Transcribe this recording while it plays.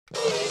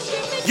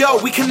Yo,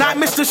 we cannot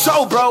miss the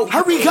show, bro.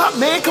 Hurry up,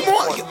 man. Come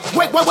on.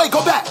 Wait.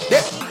 Go back.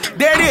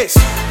 There it is.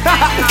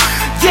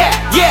 Yeah.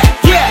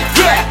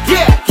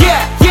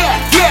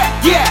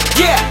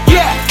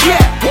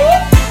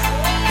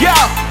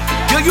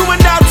 Yo, you are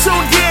now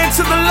tuned in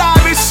to the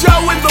livest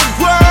show in the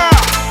world.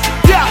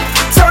 Yeah,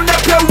 turn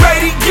up your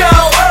radio.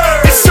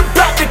 It's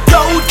about to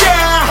go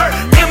down.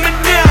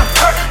 M&M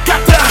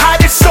got the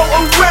hottest show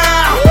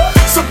around.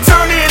 So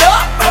turn it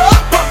up,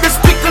 pump the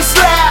speakers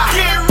loud.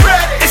 Get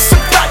ready. It's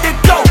about to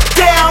go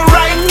down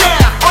right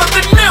now on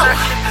the new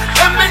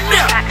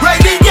M&M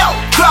Radio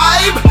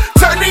Vibe.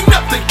 Turning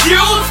up the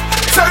youth,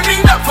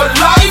 turning up for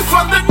life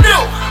on the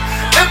new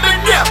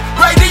M&M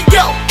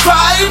Radio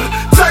Vibe.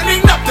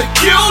 Turning up the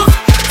youth,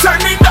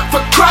 turning up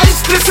for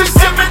Christ. This is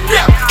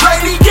M&M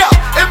Radio,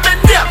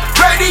 M&M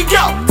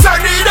Radio.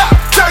 Turn it up,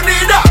 turn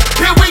it up.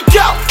 Here we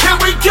go,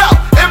 M&M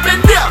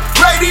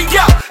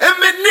Radio,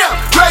 M&M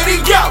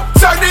Radio.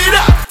 Turn it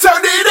up.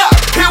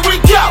 Here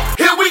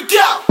we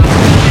go.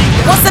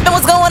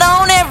 What's going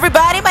on,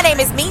 everybody? My name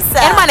is Meesa.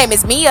 And my name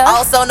is Meah.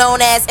 Also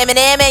known as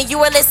M&M, and you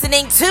are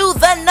listening to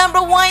the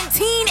 #1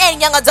 teen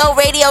and young adult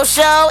radio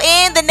show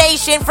in the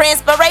nation for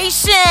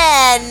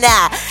inspiration.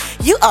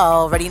 You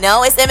already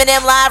know it's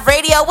M&M Live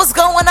Radio. What's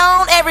going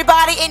on,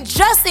 everybody? And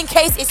just in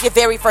case it's your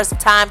very first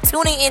time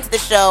tuning into the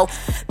show,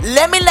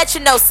 let me let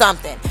you know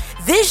something.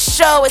 This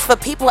show is for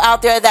people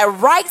out there that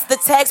writes the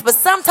text but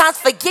sometimes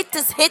forget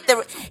to hit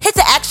the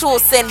actual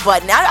send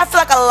button. I feel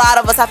like a lot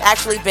of us have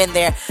actually been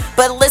there.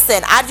 But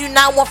listen, I do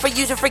not want for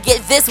you to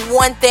forget this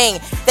one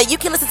thing, that you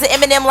can listen to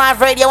M&M Live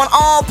Radio on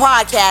all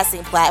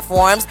podcasting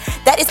platforms.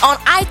 That is on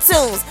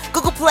iTunes,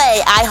 Google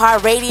Play,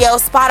 iHeartRadio,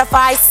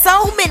 Spotify,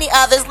 so many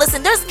others.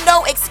 Listen, there's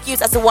no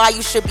excuse as to why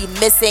you should be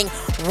missing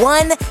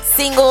one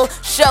single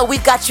show.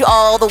 We've got you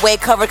all the way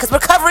covered because we're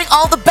covering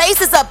all the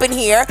bases up in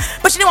here.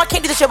 But you know, I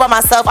can't do the show by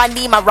myself. I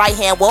need my right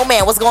hand. Whoa,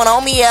 man, what's going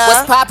on, Meah?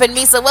 What's poppin',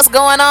 Meesa? What's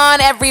going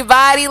on,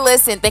 everybody?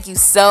 Listen, thank you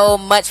so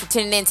much for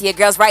tuning in to your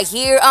girls right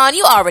here on,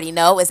 you already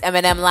know, it's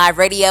M&M Live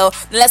Radio.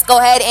 Let's go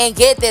ahead and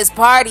get this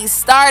party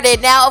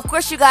started. Now, of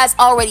course, you guys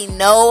already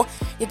know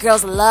your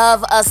girls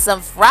love us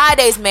some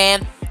Fridays,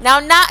 man. Now,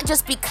 not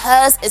just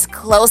because it's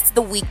close to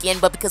the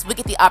weekend, but because we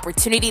get the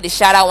opportunity to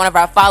shout out one of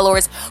our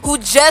followers who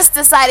just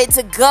decided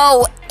to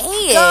go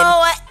in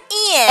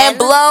and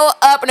blow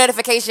up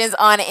notifications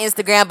on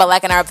Instagram by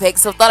liking our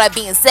pics. So with all that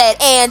being said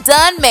and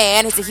done,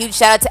 man, it's a huge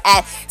shout out to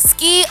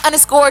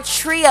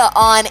 @ski_tria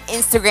on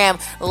Instagram.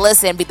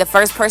 Listen, be the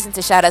first person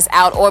to shout us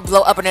out or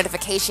blow up our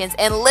notifications.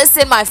 And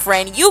listen, my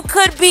friend, you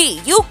could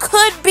be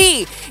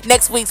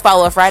next week's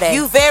Follow Up Friday.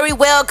 You very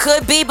well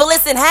could be. But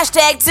listen,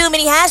 hashtag too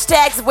many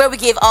hashtags, where we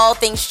give all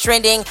things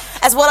trending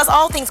as well as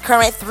all things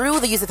current through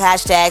the use of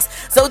hashtags.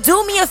 So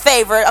do me a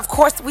favor. Of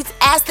course, we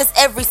ask this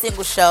every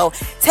single show.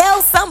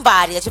 Tell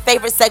somebody that your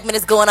favorite segment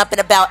is going up in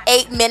about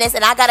 8 minutes,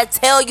 and I gotta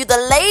tell you the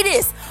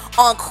latest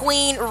on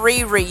Queen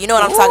Riri. You know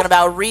what I'm talking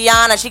about,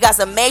 Rihanna. She got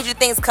some major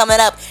things coming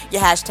up. Your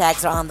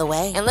hashtags are on the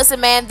way. And listen,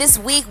 man, this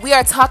week we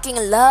are talking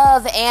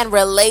love and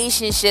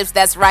relationships.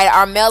 That's right,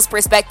 our male's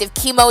perspective,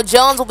 Kemo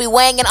Jones, will be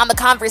weighing in on the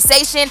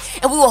conversation,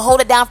 and we will hold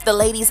it down for the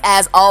ladies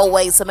as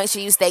always. So make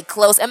sure you stay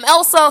close, and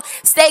also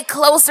stay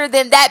closer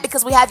than that,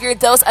 because we have your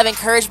dose of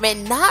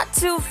encouragement not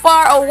too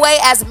far away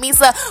as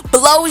Meesa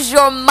blows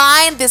your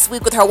mind this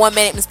week with her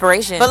 1-minute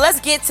inspiration. But let's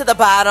get to the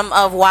bottom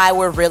of why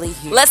we're really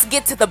here. Let's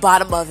get to the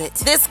bottom of it.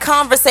 This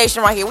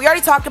conversation right here, we're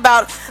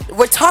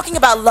talking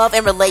about love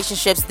and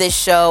relationships this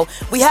show.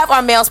 We have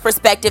our male's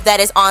perspective that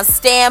is on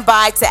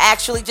standby to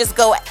actually just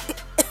go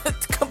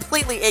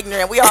completely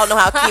ignorant. We all know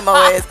how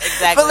Kemo is.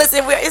 Exactly. But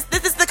listen,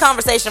 this is the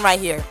conversation right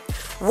here.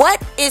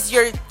 What is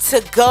your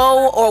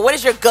what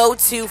is your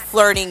go-to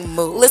flirting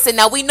move? Listen,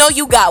 now we know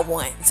you got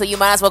one, so you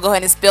might as well go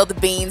ahead and spill the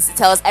beans,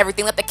 tell us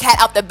everything, let the cat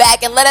out the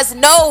bag, and let us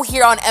know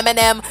here on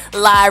M&M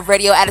Live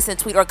Radio. Add us in a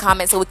tweet or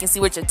comment so we can see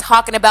what you're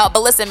talking about.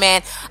 But listen,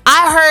 man,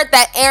 I heard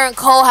that Aaron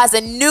Cole has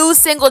a new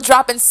single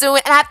dropping soon,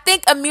 and I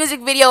think a music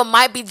video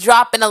might be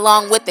dropping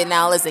along with it.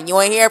 Now listen, you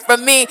ain't hear it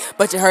from me,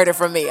 but you heard it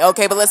from me,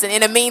 okay? But listen,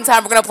 in the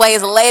meantime, we're gonna play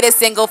his latest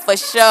single for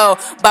show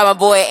by my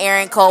boy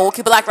Aaron Cole. We'll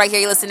keep it locked right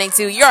here. You're listening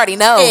to, you already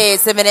know,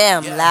 it's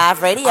M&M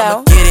Live Radio.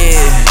 I'ma get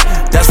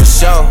it, that's for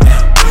sure.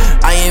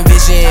 I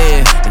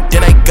envision, and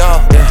then I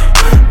go.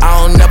 I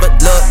don't never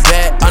look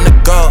back on the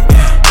go.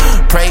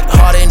 Pray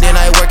hard and then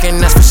I work, and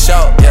that's for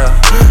sure.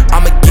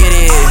 I'ma get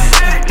it,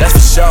 that's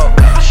for sure.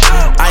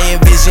 I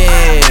envision,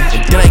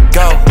 and then I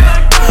go.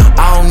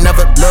 I don't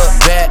never look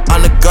back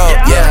on the go.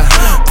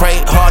 Pray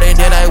hard and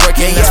then I work,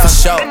 and that's for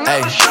sure.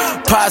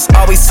 Pops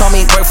always told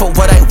me work for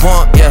what I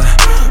want.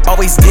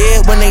 always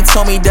did when they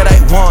told me that I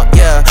want,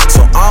 yeah. So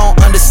I don't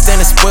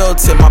understand the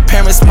spoiled tip. My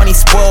parents' money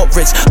spoiled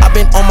rich. I've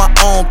been on my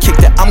own kick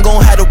that I'm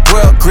gon' have the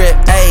world grip,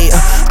 ayy.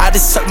 I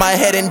just tuck my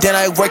head and then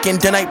I work and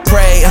then I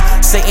pray.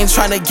 Satan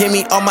tryna get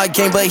me on my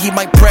game, but he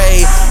might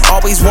pray.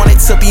 Always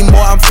wanted to be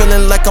more, I'm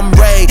feeling like I'm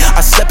Ray.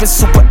 I step in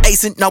super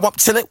ace and now I'm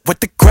chillin'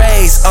 with the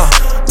grays.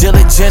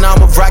 Diligent,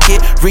 I'm a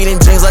rocket. Reading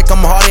James like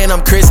I'm Harden.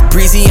 I'm Chris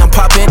Breezy, I'm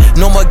poppin'.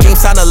 No more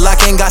games, time to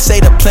lock in. God say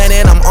the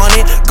planet, I'm on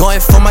it.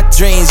 Going for my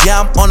dreams,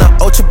 yeah, I'm on a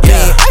ultra beam.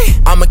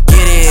 Yeah. I'ma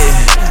get it,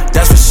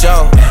 that's for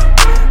sure.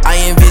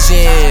 I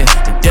envision,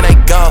 and then I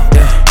go.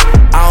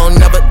 I don't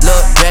never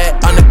look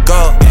back on the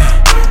go.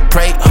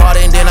 Pray hard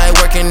and then I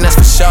work and that's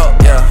for sure.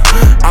 Yeah,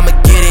 I'ma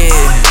get it,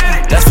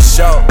 that's for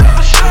sure.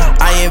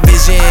 I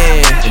envision,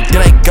 and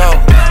then I go.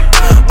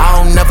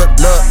 I don't never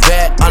look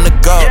back on the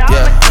go.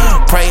 Yeah,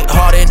 pray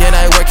hard and then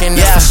I work and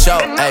that's for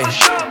sure. Hey,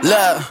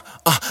 look.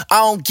 I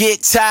don't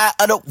get tired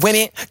of the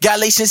winning.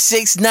 Galatians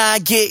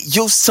 6:9, get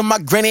used to my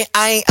grinning.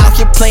 I ain't out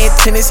here playing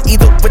tennis,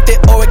 either with it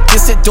or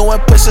against it. Doing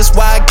push-ups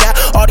while I got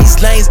all these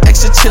lanes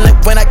extra chillin'.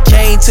 When I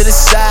came to the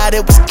side,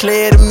 it was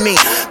clear to me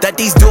that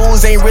these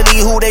dudes ain't really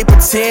who they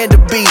pretend to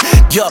be.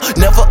 Yo,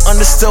 never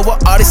understood why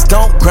artists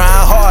don't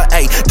grind hard,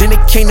 ayy. Then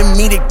it came to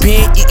me, they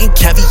been eating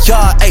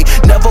caviar, ayy.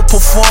 Never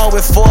perform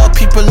with 4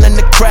 people in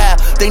the crowd.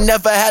 They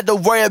never had to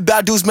worry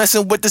about dudes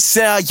messing with the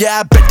sound.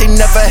 Yeah, I bet they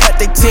never had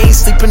their team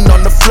sleeping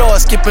on the floor,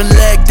 skipping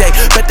leg day.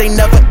 Bet they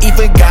never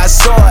even got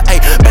sore, ayy.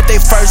 Bet they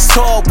first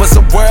tour was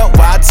a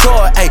worldwide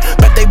tour, ayy.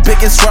 Bet they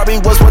biggest worry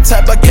was what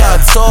type of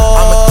contour.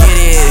 I'ma get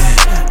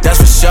it, that's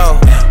for sure.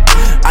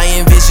 I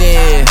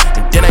envision,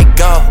 and then I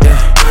go.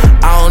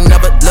 I don't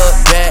never look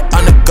back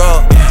on the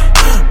go.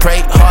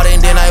 Pray hard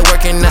and then I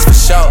work and that's for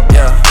sure.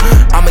 Yeah,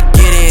 I'ma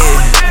get it,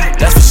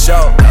 that's for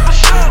sure.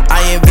 I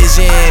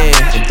envision,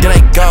 and then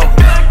I go.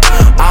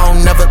 I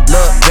don't never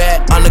look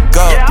back on the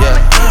go.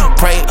 Yeah,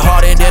 pray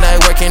hard and then I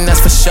work and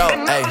that's for sure.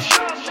 Ay.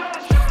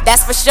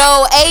 That's for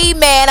sure.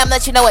 Amen. I'm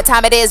letting you know what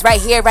time it is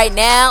right here, right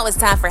now. It's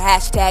time for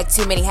hashtag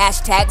Too Many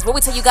Hashtags, where we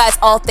tell you guys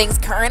all things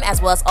current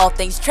as well as all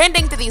things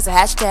trending through these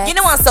hashtags. You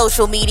know, on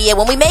social media,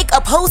 when we make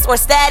a post or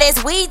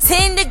status, we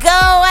tend to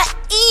go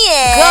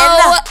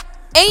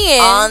in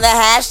on the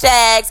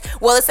hashtags.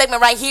 Well, this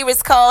segment right here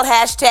is called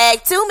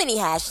hashtag Too Many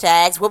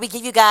Hashtags, where we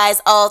give you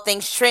guys all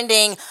things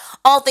trending,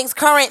 all things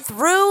current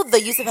through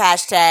the use of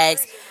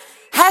hashtags.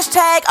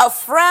 Hashtag a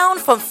frown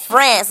from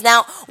France.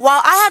 Now,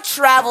 while I have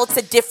traveled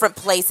to different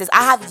places,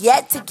 I have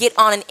yet to get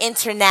on an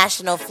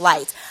international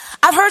flight.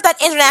 I've heard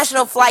that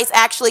international flights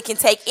actually can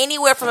take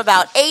anywhere from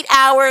about 8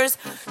 hours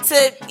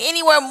to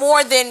anywhere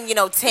more than,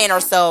 10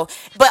 or so.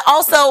 But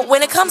also,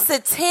 when it comes to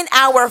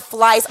 10-hour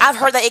flights, I've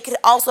heard that it could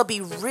also be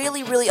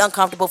really, really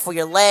uncomfortable for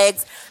your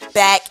legs,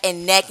 back,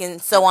 and neck,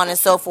 and so on and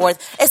so forth,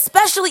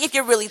 especially if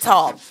you're really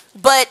tall.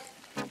 But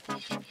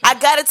I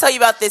gotta tell you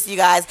about this, you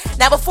guys.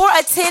 Now, before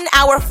a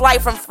 10-hour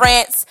flight from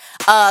France,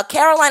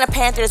 Carolina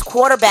Panthers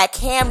quarterback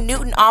Cam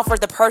Newton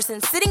offered the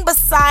person sitting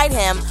beside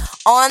him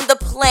on the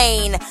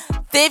plane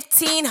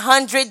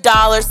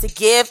 $1,500 to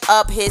give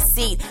up his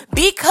seat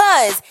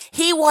because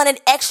he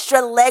wanted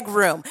extra leg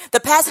room. The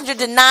passenger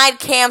denied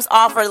Cam's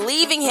offer,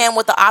 leaving him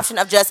with the option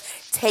of just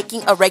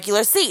taking a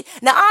regular seat.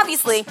 Now,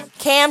 obviously,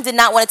 Cam did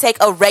not want to take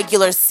a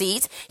regular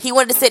seat. He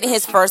wanted to sit in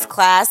his first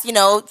class,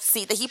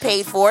 seat that he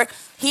paid for.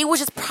 He was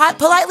just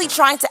politely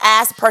trying to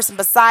ask the person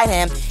beside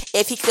him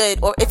if he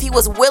could, or if he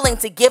was willing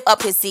to give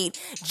up his seat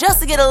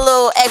just to get a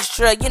little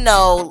extra,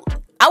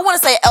 I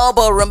want to say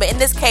elbow room, but in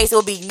this case, it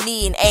would be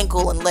knee and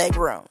ankle and leg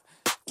room.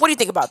 What do you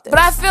think about this? But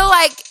I feel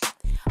like,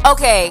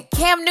 okay,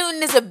 Cam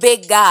Newton is a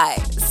big guy.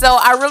 So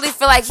I really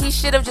feel like he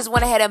should have just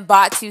went ahead and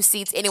bought 2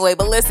 seats anyway.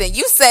 But listen,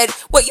 you said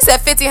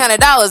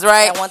 $1,500,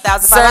 right? Yeah, $1,500.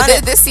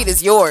 Sir, this seat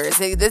is yours.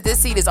 This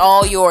seat is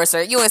all yours,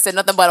 sir. You ain't said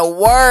nothing but a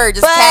word.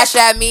 Just cash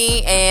at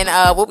me and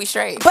we'll be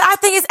straight. But I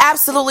think it's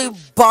absolutely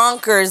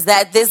bonkers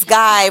that this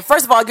guy,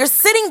 first of all, you're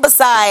sitting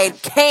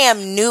beside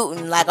Cam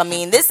Newton.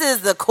 This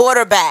is the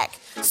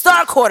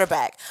star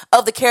quarterback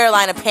of the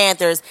Carolina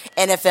Panthers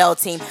NFL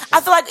team.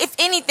 I feel like, if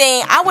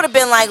anything, I would have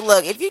been like,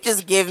 look, if you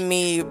just give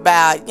me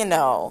about,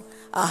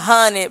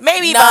 100,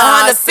 maybe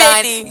about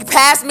 150. Son,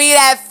 pass me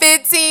that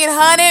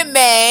 1,500,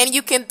 man.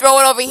 You can throw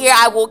it over here.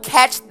 I will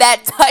catch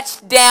that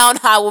touchdown.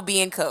 I will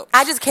be in coach.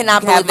 I just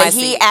cannot believe that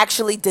he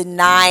actually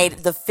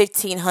denied the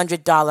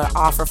 $1,500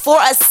 offer for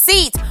a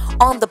seat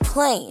on the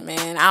plane.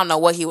 Man, I don't know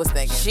what he was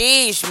thinking.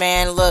 Sheesh,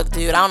 man. Look,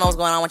 dude, I don't know what's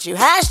going on with you.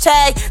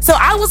 Hashtag, so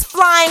I was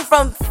flying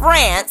from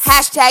France.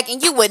 Hashtag,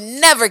 and you would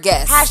never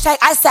guess. Hashtag,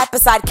 I sat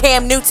beside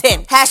Cam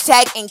Newton.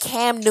 Hashtag, in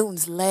Cam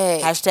Newton's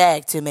leg.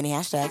 Hashtag, too many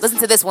hashtags. Listen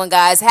to this one,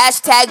 guys.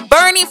 Hashtag,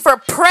 Bernie for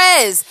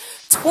Prez.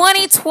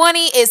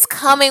 2020 is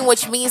coming,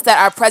 which means that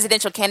our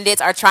presidential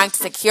candidates are trying to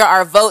secure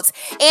our votes,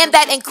 and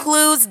that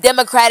includes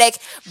Democratic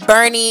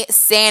Bernie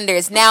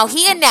Sanders. Now,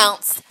 he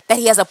announced that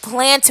he has a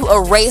plan to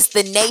erase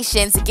the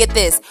nation's, get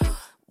this,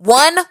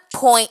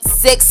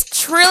 $1.6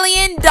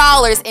 trillion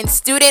in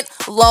student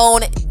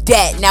loan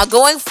debt. Now,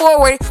 going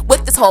forward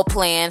with this whole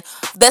plan,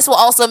 This will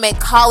also make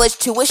college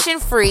tuition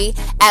free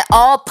at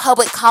all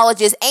public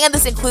colleges, and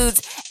this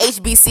includes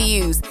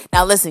HBCUs.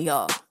 Now listen,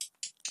 y'all.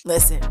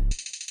 Listen.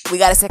 We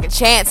got a second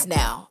chance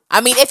now.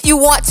 I mean, if you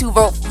want to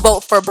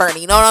vote for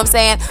Bernie, you know what I'm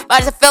saying? But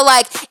I just feel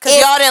like because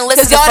y'all didn't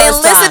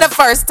listen the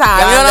first time.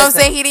 You know what I'm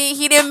saying?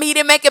 He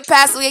didn't make it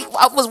past. It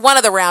was one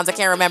of the rounds. I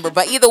can't remember.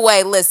 But either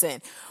way,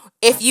 listen.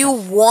 If you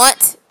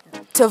want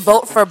to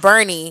vote for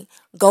Bernie,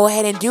 go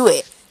ahead and do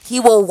it. He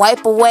will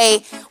wipe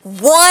away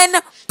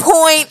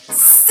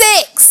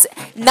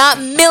 1.6, not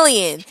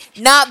million,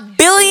 not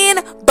billion,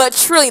 but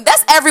trillion.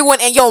 That's everyone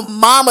in your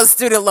mama's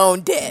student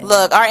loan debt.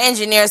 Look, our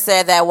engineer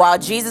said that while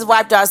Jesus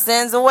wiped our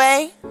sins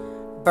away,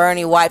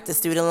 Bernie wiped the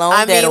student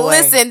loan debt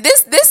away. Listen,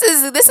 this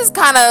is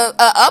kind of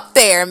up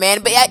there,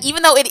 man. But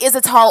even though it is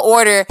a tall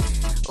order,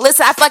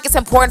 listen, I feel like it's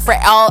important for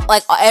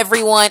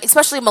everyone,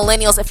 especially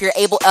millennials, if you're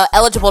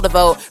eligible to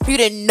vote, for you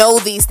to know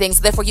these things.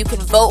 Therefore, you can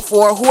vote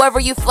for whoever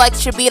you feel like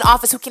should be in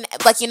office, who can,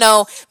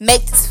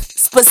 make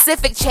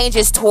specific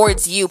changes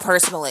towards you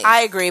personally.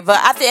 I agree, but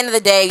at the end of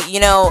the day,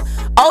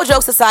 all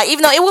jokes aside,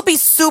 even though it would be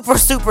super,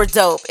 super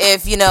dope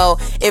if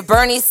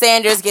Bernie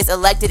Sanders gets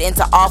elected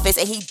into office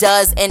and he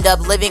does end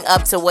up living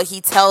up to what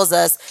he tells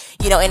us,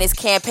 in his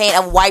campaign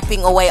of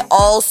wiping away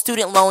all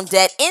student loan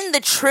debt in the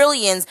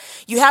trillions,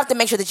 you have to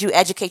make sure that you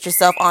educate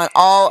yourself on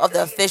all of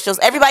the officials,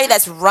 everybody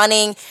that's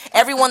running,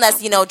 everyone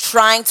that's,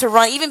 trying to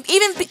run, even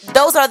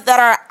those that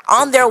are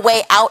on their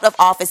way out of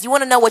office. You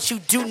want to know what you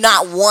do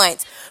not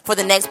want for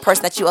the next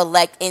person that you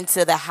elect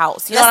into the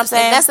House. You know what I'm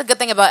saying? And that's the good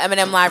thing about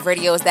M&M Live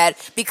Radio is that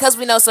because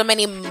we know so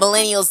many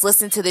millennials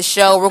listen to the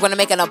show, we're going to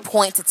make it a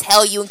point to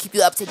tell you and keep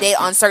you up to date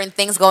on certain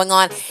things going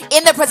on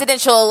in the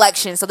presidential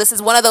election. So this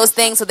is one of those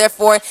things. So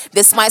therefore,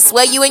 this might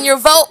sway you in your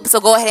vote. So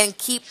go ahead and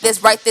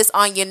write this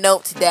on your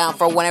note down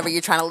for whenever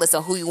you're trying to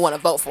listen who you want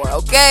to vote for.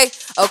 Okay?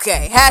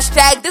 Okay.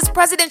 Hashtag this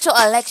presidential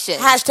election.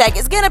 Hashtag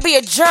it's going to be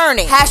a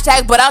journey.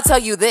 Hashtag, but I'll tell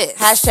you this.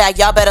 Hashtag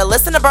y'all better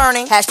listen to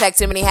Bernie. Hashtag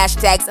too many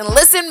hashtags. And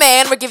listen,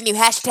 man, we're giving you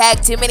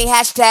hashtag too many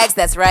hashtags.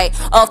 That's right.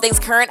 All things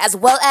current as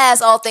well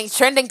as all things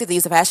trending through the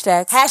use of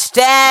hashtags.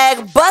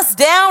 Hashtag bust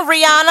down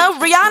Rihanna.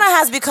 Rihanna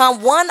has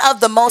become one of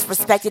the most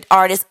respected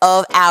artists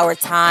of our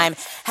time,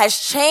 has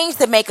changed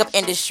the makeup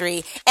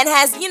industry, and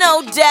has,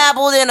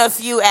 dabbled in a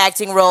few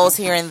acting roles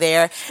here and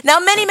there. Now,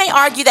 many may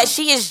argue that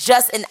she is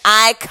just an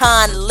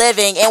icon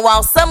living, and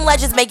while some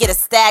legends may get a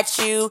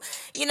statue,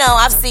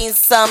 I've seen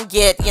some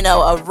get,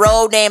 a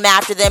road named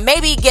after them,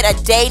 maybe get a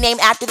day named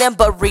after them,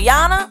 but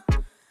Rihanna,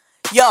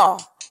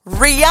 y'all,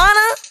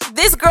 Rihanna,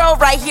 this girl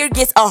right here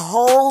gets a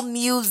whole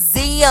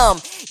museum.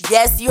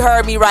 Yes, you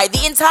heard me right.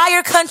 The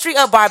entire country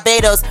of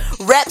Barbados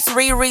reps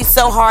Riri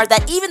so hard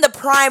that even the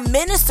Prime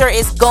Minister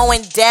is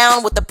going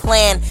down with the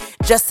plan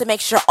just to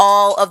make sure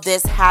all of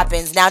this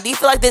happens. Now, do you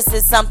feel like this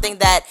is something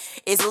that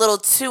is a little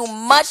too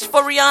much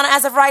for Rihanna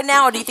as of right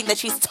now, or do you think that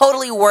she's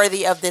totally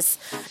worthy of this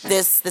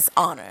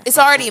honor? It's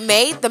already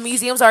made? The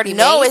museum's already made?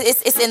 No,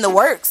 it's in the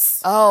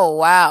works. Oh,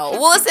 wow.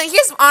 Well, listen,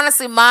 here's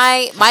honestly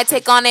my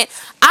take on it.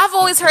 I've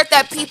always heard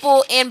that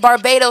people in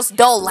Barbados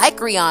don't like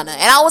Rihanna.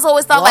 And I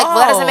always thought, well,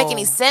 that doesn't make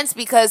any sense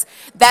because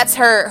that's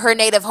her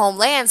native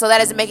homeland. So that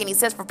doesn't make any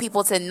sense for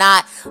people to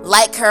not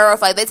like her. Or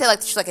if they say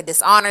she's a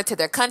dishonor to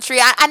their country.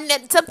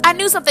 I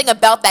knew something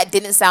about that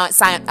didn't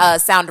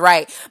sound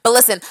right. But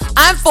listen,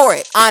 I'm for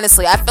it,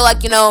 honestly. I feel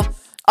like,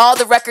 all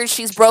the records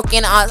she's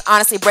broken,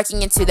 honestly,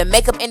 breaking into the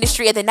makeup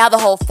industry and then now the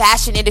whole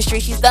fashion industry.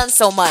 She's done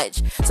so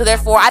much. So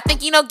therefore, I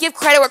think, give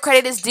credit where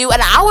credit is due.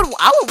 And I would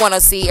want to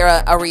see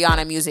a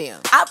Rihanna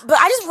museum. But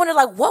I just wonder,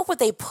 what would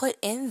they put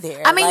in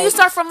there? I mean, you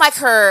start from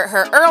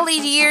her early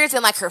years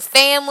and her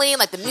family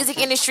and the music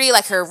industry,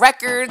 her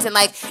records and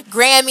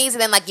Grammys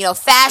and then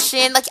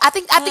fashion. I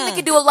think they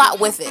could do a lot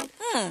with it.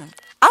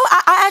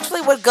 I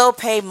actually would go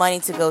pay money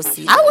to go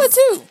see this. I would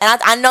too. And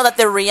I know that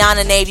the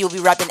Rihanna Navy will be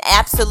repping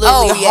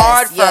absolutely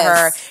hard for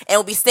her and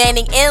will be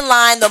standing in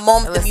line the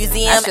moment the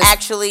museum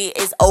actually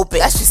is open.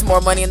 That's just more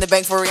money in the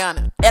bank for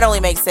Rihanna. It only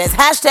makes sense.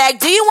 Hashtag,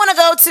 do you want to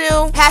go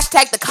to?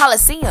 Hashtag the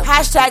Coliseum.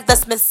 Hashtag the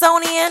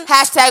Smithsonian.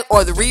 Hashtag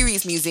or the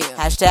Riri's Museum.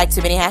 Hashtag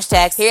too many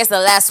hashtags. Here's the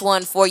last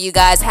one for you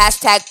guys.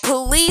 Hashtag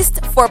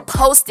policed for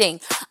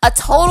posting. A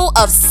total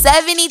of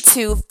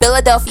 72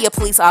 Philadelphia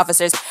police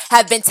officers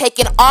have been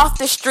taken off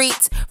the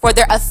streets for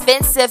their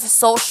offensive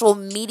social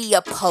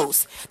media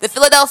posts. The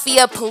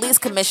Philadelphia Police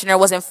Commissioner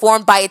was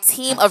informed by a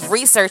team of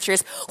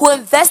researchers who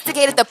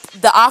investigated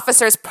the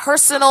officers'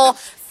 personal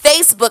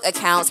Facebook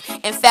accounts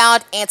and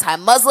found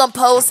anti-Muslim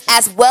posts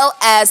as well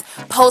as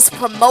posts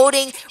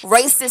promoting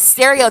racist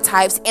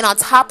stereotypes, and on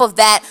top of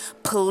that,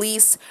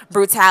 police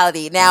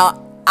brutality.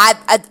 Now,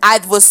 I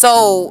was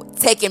so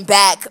taken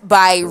back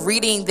by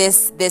reading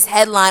this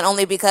headline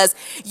only because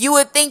you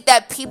would think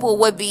that people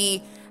would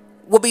be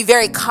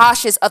very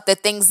cautious of the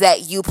things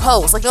that you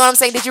post. You know what I'm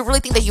saying? Did you really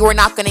think that you were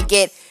not going to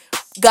get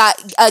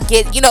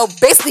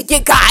basically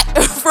get got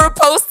for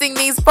posting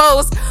these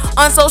posts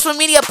on social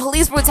media.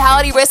 Police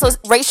brutality,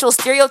 racial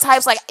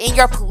stereotypes, like in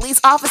your police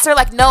officer.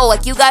 Like, no,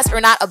 like you guys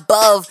are not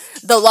above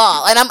the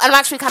law. And I'm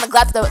actually kind of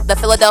glad that the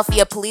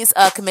Philadelphia police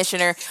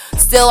commissioner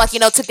still, like,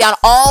 took down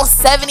all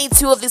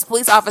 72 of these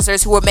police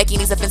officers who were making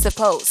these offensive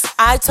posts.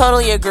 I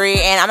totally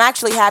agree, and I'm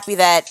actually happy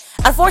that,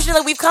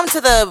 unfortunately, we've come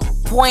to the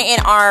point in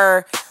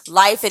our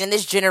life and in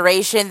this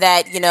generation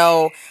that,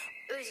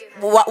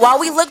 while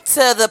we look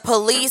to the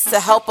police to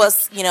help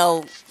us,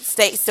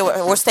 stay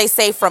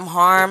safe from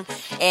harm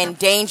and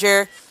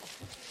danger,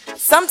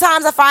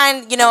 sometimes I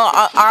find,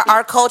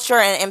 our culture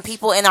and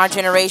people in our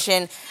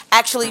generation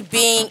actually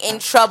being in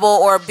trouble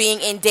or being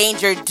in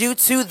danger due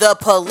to the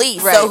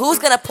police. Right. So who's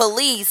going to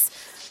police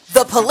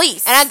the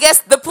police? And I guess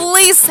the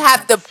police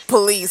have to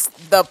police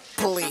the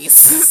police.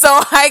 So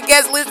I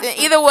guess, listen,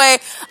 either way,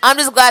 I'm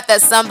just glad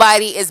that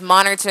somebody is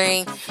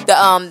monitoring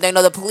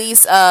the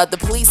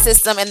police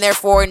system, and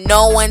therefore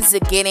no one's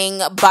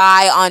getting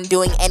by on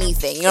doing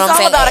anything. You know what I'm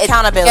saying? It's all about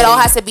accountability. It all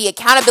has to be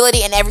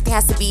accountability, and everything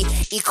has to be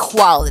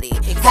equality.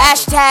 Exactly.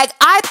 Hashtag,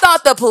 I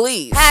thought the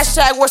police.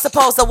 Hashtag, we're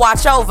supposed to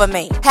watch over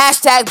me.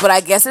 Hashtag, but I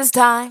guess it's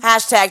time.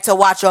 Hashtag, to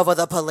watch over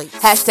the police.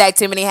 Hashtag,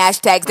 too many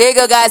hashtags. There you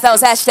go, guys. That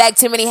was hashtag,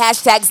 too many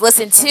hashtags.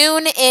 Listen,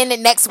 tune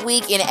in next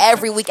week and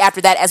every week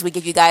after that as we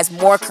give you guys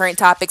more current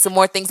topics and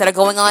more things that are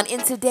going on in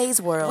today's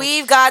world.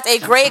 We've got a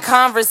great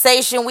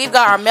conversation. We've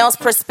got our male's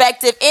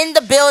perspective in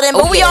the building,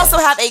 but we also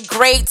have a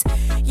great,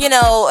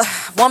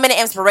 1 minute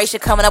inspiration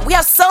coming up. We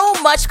have so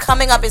much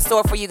coming up in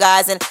store for you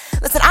guys. And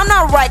listen, I'm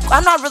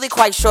not really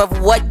quite sure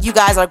of what you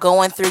guys are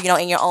going through,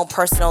 in your own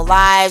personal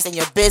lives and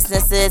your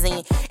businesses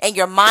and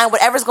your mind,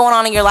 whatever's going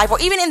on in your life or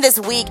even in this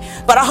week.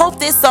 But I hope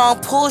this song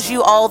pulls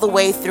you all the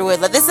way through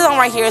it. This song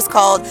right here is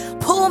called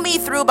Pull Me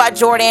Through by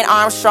Jor'Dan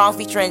Armstrong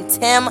featuring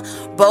Tim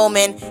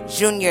Bowman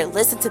Jr.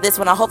 Listen to this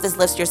one. I hope this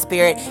lifts your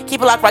spirit.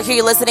 Keep it locked right here.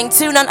 You're listening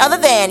to none other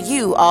than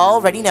You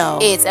Already Know.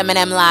 It's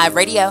M&M Live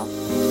Radio.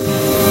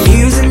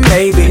 Music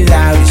may be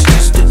loud, it's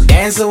just to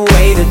dance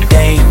away the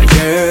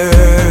danger.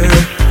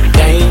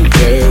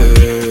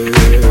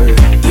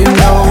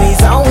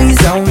 He's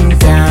always on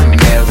time,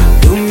 never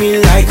do me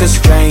like a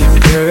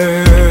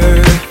stranger.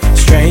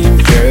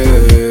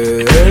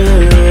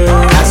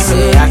 I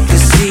say I can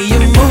see you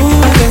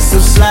moving, so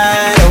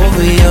slide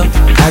over here.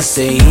 I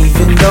say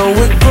even though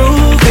we're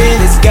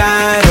grooving, it's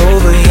got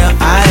over here.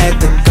 I had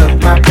to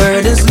cut my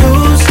burdens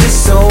loose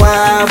just so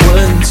I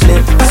wouldn't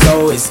slip.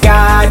 So it's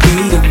God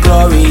be the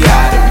glory,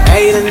 I done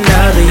made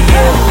another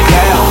year.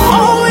 Yeah,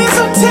 always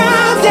on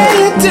time, yeah,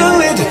 you do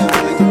it.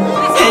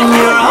 And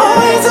you're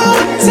always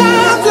on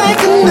time like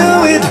I knew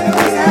it.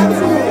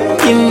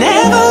 You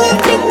never let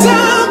me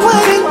down when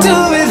you do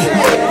it.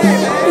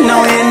 No,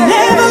 you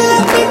never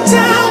let me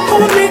down,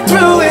 pull me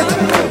through it.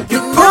 You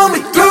pull me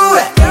through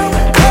it.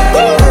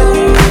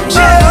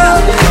 Yeah,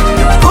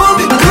 you pull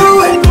me through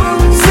it.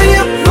 See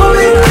you pull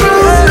me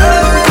through it.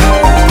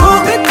 Pull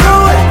me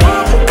through it.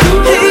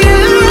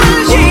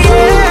 Yeah,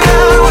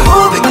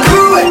 pull me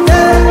through it.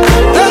 Yeah,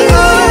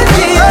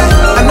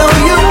 I know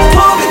you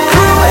pull me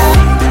through it.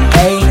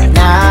 Hey,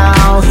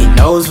 now he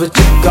knows what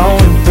you're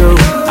going through.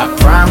 I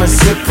promise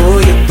he'll pull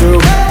you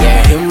through. Yeah,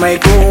 he'll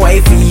make a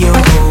way for you.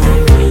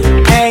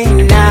 Hey,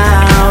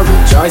 now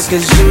rejoice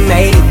 'cause you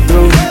made it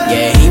through.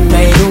 Yeah, he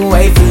made a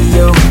way for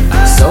you.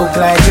 So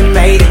glad you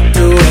made it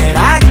through. And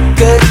I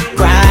could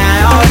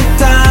cry all the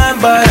time,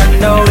 but I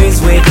know he's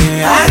with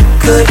you. I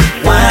could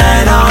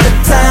whine all the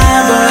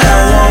time, but I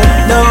won't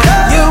know.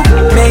 You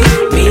make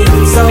me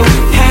so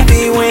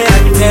happy when I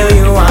tell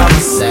you I'm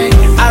the same.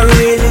 I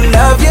really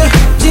love you,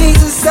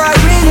 Jesus, I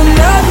really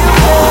love you.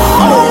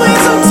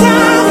 Always on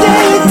time,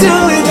 yeah, you do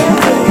it.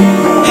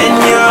 And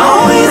you're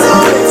always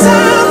on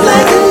time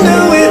like I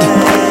knew it.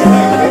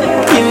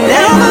 You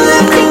never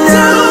let me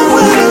down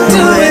when you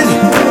do it.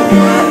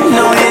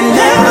 No, you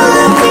never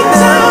let me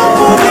down,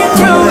 pull me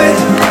through it.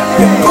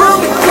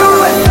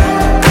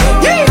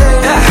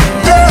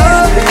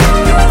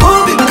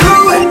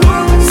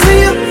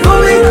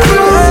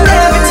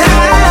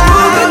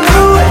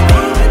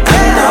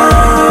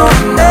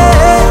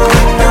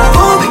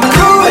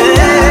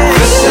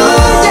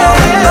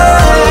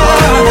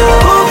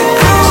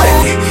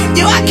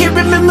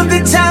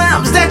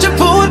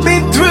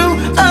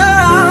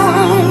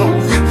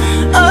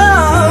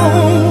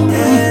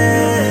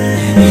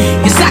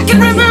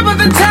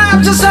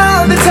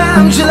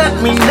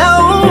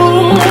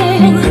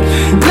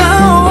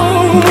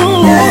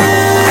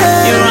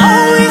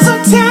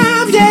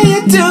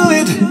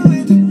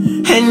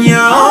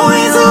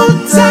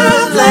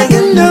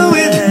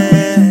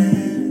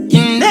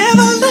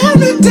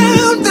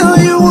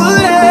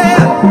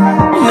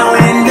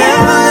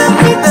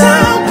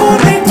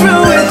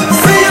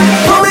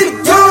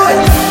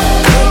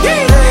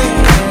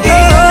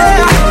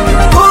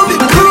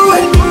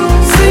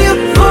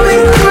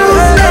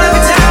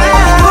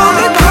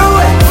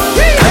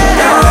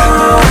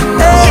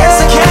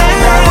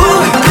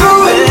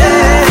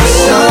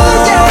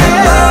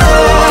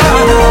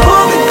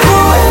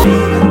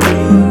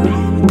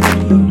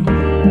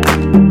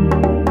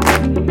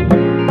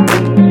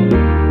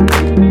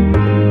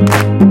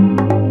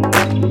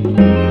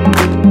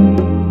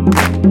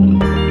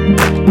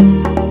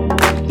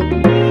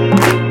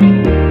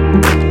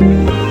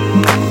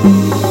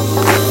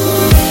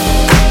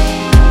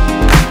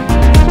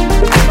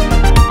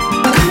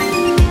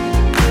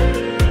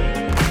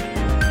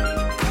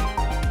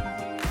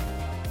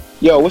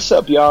 Yo, what's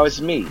up, y'all? It's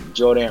me,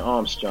 Jor'Dan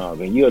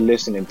Armstrong, and you're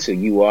listening to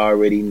You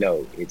Already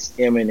Know. It's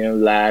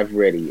M&M Live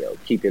Radio.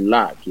 Keep it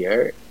locked, you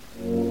heard?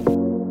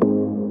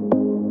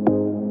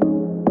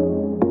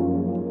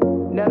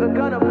 Never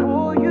gonna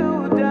pull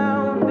you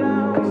down,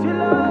 'cause your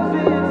love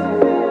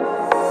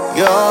is.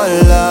 Your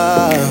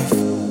love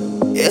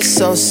is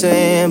so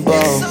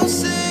simple.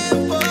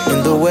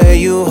 And the way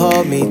you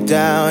hold me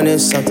down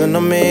is something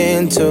I'm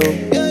into.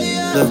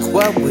 Look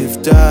what we've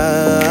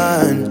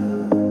done.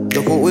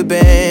 Look what we've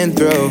been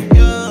through.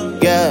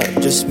 Yeah,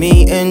 just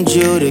me and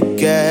you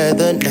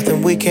together,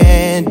 nothing we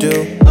can't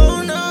do.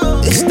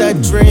 It's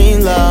that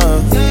dream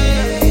love,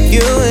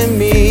 you and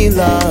me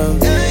love.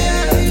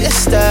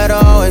 It's that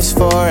always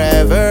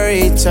forever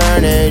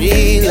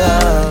eternity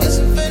love.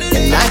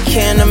 And I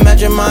can't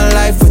imagine my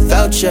life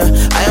without you.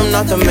 I am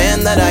not the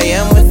man that I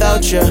am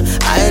without you.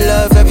 I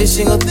love every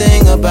single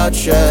thing about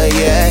you,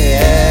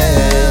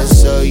 yeah.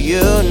 So you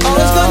know,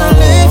 always gonna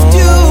lift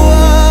you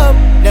up,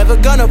 never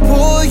gonna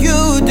pull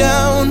you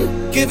down.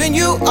 Giving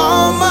you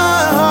all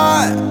my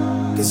heart,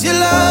 'cause your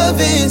love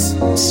is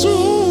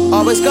sweet.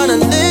 Always gonna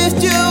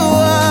lift you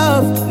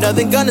up,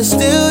 nothing gonna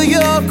steal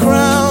your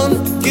crown.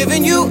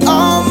 Giving you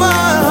all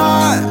my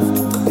heart,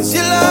 'cause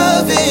your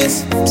love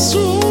is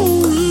sweet.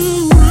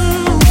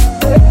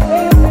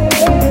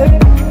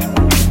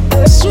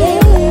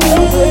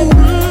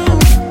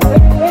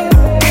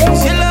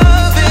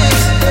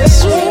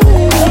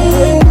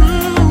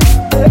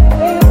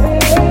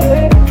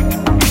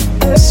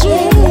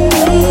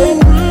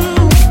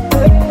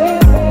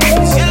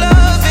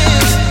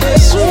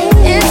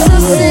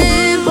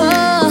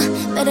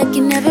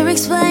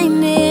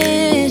 Explain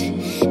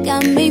it,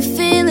 got me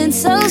feeling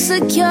so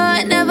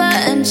secure, never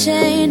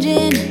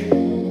unchanging.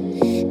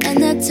 And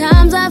the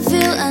times I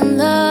feel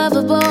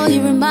unlovable,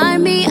 you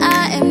remind me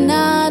I am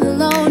not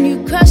alone.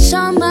 You crush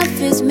all my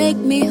fears, make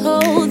me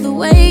whole. The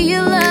way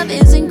you love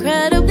is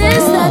incredible.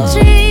 It's that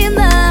dream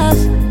love,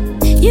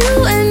 you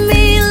and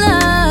me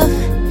love.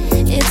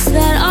 It's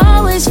that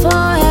always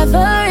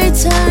forever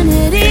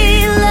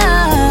eternity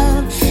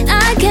love.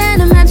 I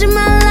can't imagine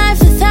my life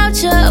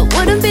without you.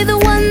 Wouldn't be the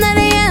one that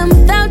I am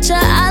without you.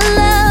 I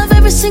love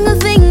every single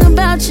thing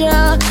about you,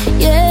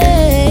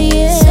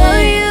 yeah. So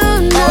you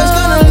know, always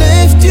gonna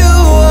lift you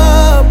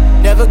up,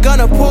 never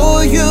gonna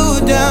pull you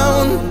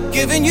down.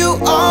 Giving you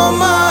all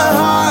my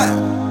heart,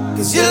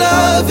 'cause your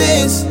love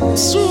is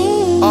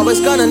sweet. Always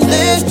gonna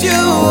lift you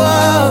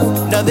up,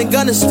 nothing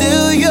gonna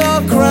steal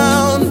your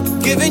crown.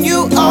 Giving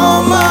you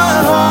all my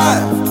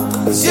heart,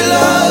 'cause your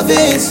love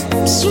is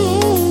sweet.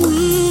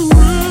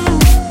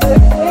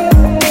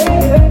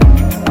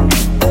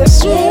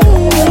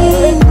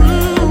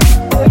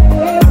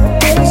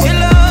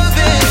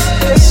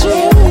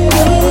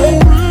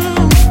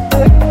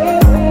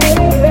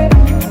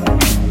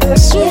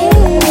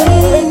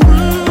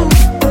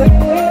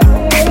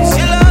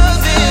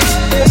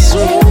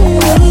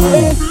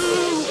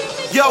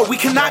 Yo, we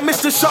cannot miss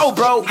the show,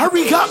 bro.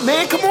 Hurry up,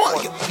 man. Come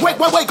on.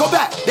 Wait, go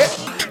back.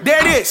 There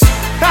it is.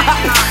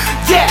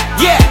 Yeah.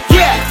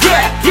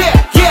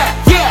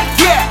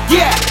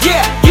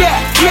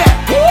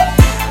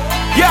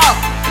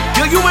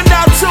 Yo, you are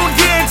now tuned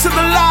in to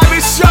the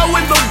livest show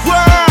in the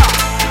world.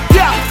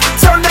 Yeah,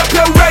 turn up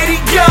your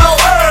radio.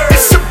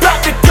 It's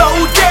about to go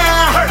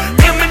down.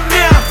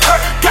 M&M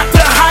got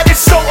the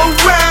hottest show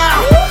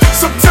around.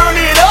 So turn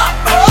it up,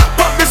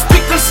 pump the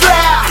speakers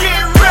loud.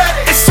 Get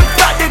ready. It's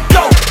about to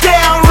go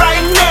down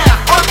right now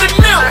on the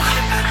new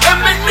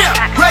M&M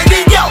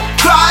Radio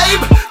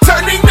Vibe.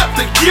 Turning up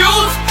the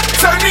youth,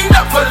 turning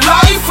up for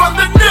life on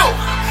the new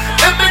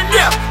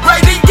M&M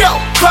Radio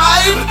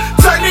Vibe.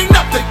 Turning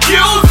up the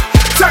youth,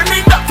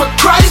 turning up for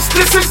Christ.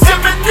 This is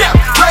M&M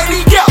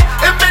Radio,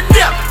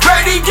 M&M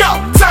Radio.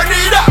 Turn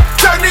it up,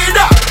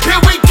 here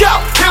we go,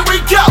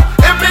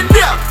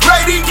 M&M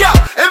Radio,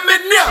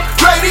 M&M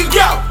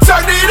Radio.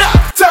 Turn it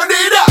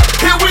up,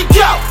 here we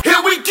go.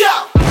 Welcome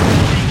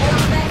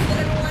back to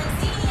the number one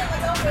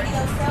M&M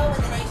Radio show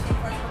in the nation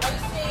for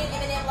inspiration.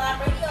 M&M Live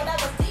Radio. That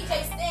was DJ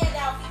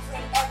Standout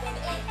featuring Evan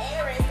and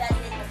Eris. That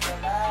drink was your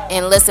love.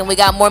 And listen, we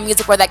got more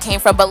music where that came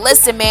from. But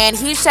listen, man,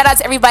 huge shout out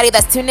to everybody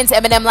that's tuned into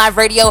M&M Live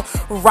Radio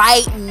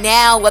right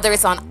now, whether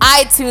it's on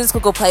iTunes,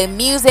 Google Play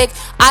Music,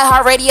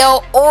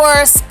 iHeartRadio,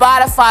 or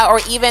Spotify,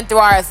 or even through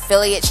our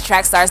affiliates,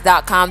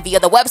 trackstars.com, via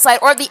the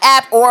website or the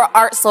app, or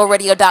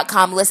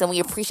artsoulradio.com. Listen, we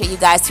appreciate you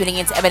guys tuning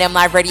into M&M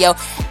Live Radio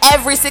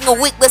every single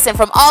week. Listen,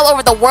 from all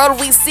over the world,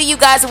 we see you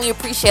guys, and we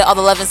appreciate all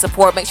the love and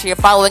support. Make sure you're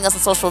following us on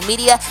social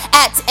media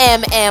at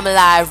M&M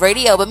Live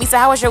Radio. But Meesa,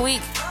 how was your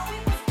week?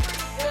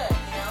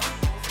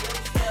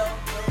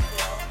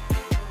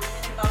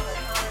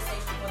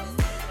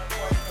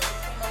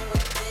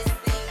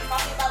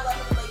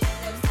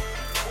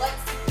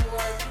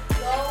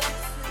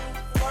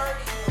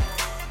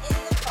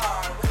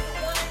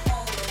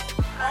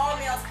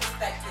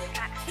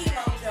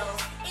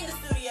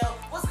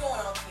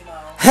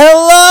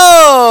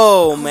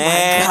 Hello,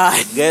 man.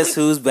 God. Guess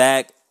who's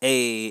back?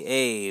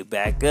 Hey,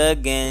 back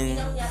again. You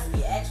know he has to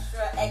be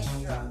extra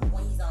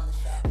when he's on the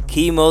show.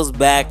 Kemo's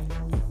back.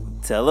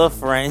 Tell a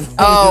friend.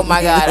 Oh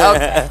my God.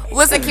 Okay.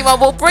 Listen, Kemo,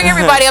 we'll bring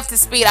everybody up to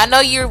speed. I know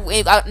you're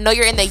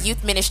in the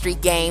youth ministry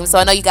game, so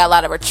I know you got a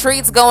lot of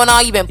retreats going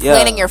on. You've been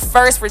planning your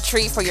first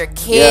retreat for your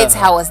kids.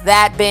 How has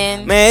that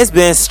been? Man, it's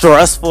been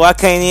stressful. I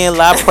can't even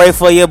lie. Pray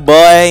for your boy. You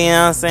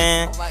know what I'm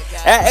saying? Oh my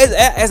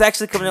God. It's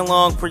actually coming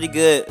along pretty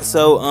good.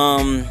 So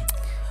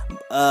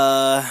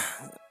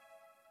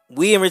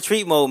we in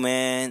retreat mode,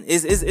 man.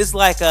 It's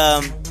like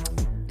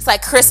It's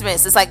like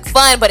Christmas. It's like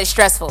fun, but it's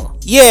stressful.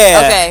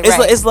 Yeah. Okay.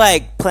 It's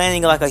like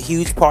planning like a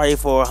huge party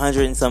for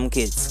 100 and some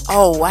kids.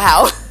 Oh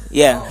wow.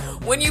 Yeah.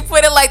 When you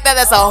put it like that,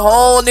 that's a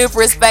whole new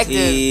perspective.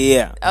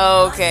 Yeah.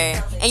 Okay.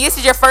 And this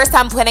is your first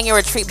time planning a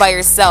retreat by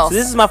yourself. So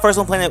this is my first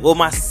one planning. Well,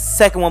 my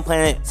second one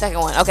planning. Second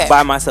one. Okay.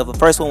 By myself. The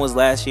first one was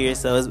last year,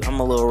 so I'm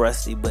a little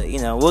rusty, but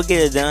we'll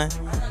get it done.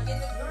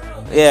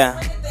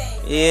 Yeah.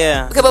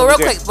 Yeah. Okay, but real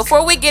quick,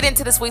 before we get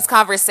into this week's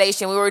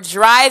conversation, we were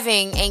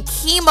driving and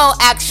Kemo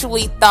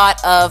actually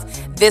thought of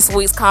this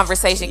week's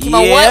conversation.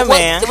 Kemo,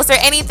 man. Was there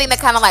anything that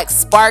kind of like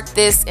sparked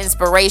this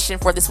inspiration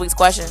for this week's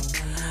question?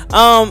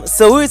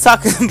 So we were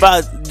talking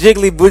about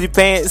jiggly booty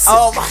pants.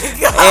 Oh my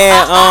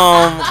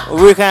God. And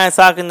we were kind of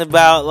talking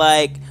about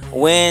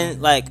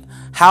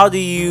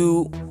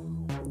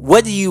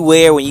what do you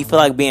wear when you feel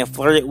like being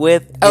flirted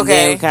with? And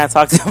then we kind of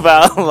talked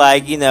about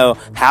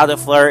how to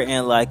flirt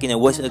and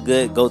what's a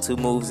good go-to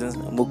moves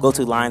and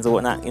go-to lines or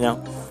whatnot,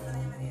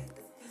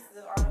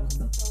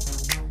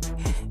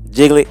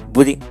 Jiggly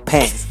booty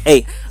pants.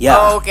 Hey,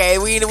 yeah. Okay,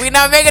 we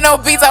not making no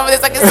beats off of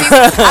this.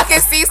 I can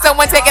see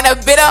someone taking a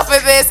bit off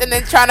of this and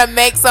then trying to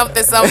make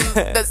something. So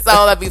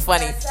that'd be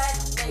funny.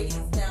 That's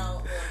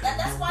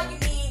why you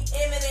need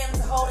M&M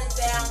to hold it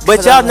down.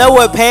 But y'all know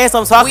what pants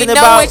I'm talking about?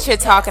 We know what you're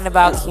talking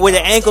about, Kemo. Where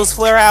the ankles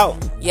flare out?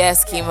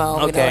 Yes, Kemo.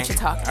 Okay. We know what you're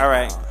talking about. All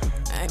right.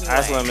 Anyway, I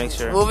just want to make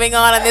sure. Moving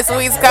on this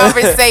week's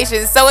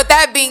conversation. So with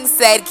that being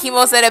said,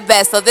 Kemo said it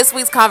best. So this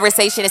week's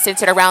conversation is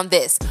centered around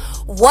this.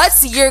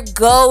 What's your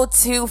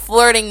go-to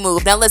flirting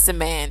move? Now listen,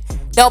 man.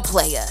 Don't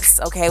play us,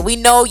 okay? We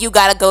know you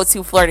got a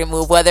go-to flirting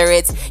move, whether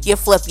it's you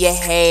flip your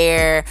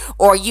hair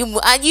or you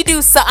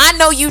do so. I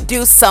know you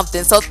do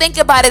something, so think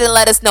about it and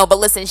let us know. But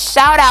listen,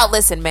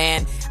 listen,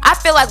 man. I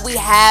feel like we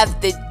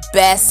have the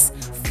best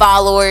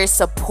followers,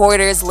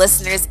 supporters,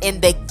 listeners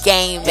in the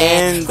game,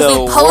 man. In the we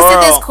posted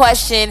world. this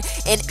question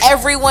and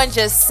everyone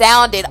just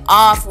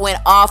went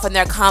off in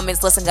their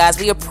comments. Listen, guys,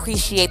 we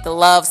appreciate the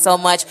love so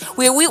much.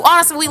 We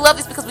honestly, we love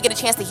this because we get a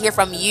chance to hear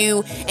from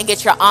you and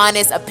get your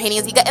honest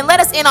opinions and let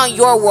us in on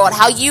your world,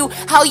 how you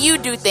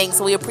do things.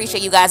 So we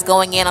appreciate you guys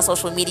going in on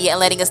social media and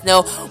letting us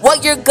know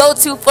what your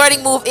go-to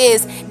flirting move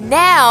is.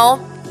 Now,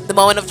 the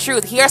moment of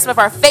truth. Here are some of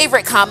our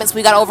favorite comments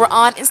we got over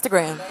on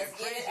Instagram.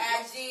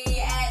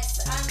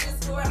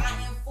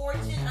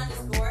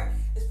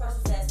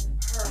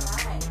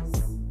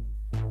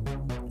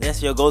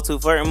 That's your go-to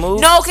flirting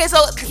move? No, okay, so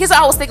here's what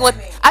I was thinking with.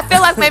 I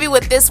feel like maybe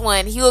with this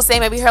one, he was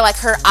saying maybe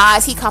her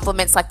eyes. He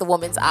compliments the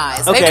woman's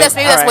eyes. Okay. Maybe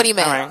that's what he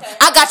meant. Right.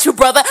 I got you,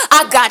 brother.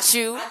 I got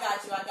you. Okay.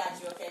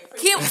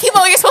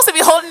 Kemo, you're supposed to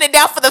be holding it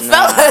down for the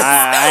fellas.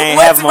 I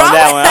ain't have him on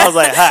that one. I was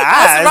like,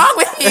 what's wrong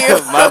with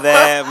you? My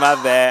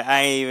bad.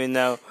 I ain't even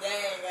know. Dang,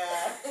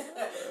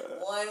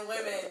 1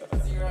 women,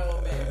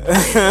 0 men.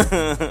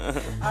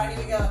 All right, here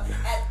we go.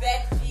 At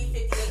Beck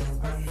G58, this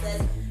person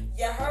says,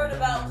 "You heard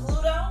about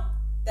Pluto?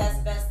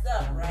 That's messed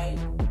up, right?"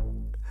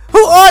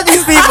 Who are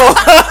these people?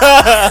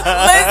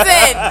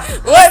 Listen.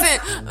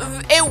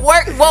 It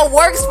works. What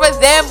works for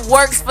them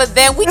works for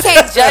them. We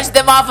can't judge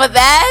them off of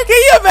that. Can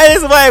you imagine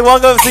somebody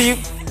walk up to you?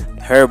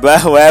 Heard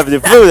about what happened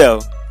to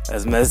Pluto?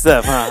 That's messed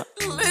up, huh?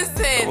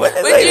 Listen, What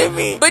does that even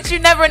mean? But you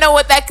never know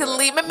what that could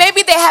lead.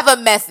 Maybe they have a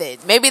method.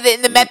 Maybe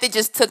the method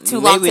just took too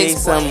long to Maybe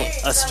explain.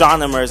 some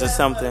astronomers or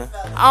something.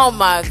 Oh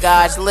my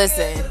gosh!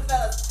 Listen.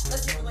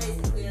 Let's get the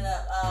ladies to clean it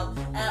up.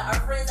 Our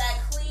friends at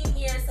Clean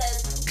Ear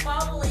says,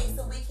 "Following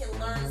so we can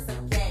learn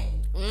some game."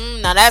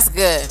 Now that's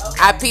good. Okay.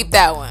 I peeped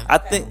that one. I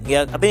think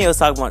it was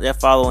talking about they're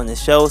following the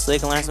show so they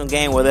can learn some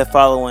game, where they're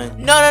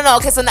following. No.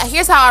 Okay, so now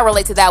here's how I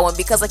relate to that one,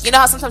 because you know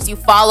how sometimes you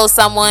follow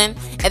someone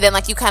and then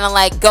you kind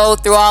of go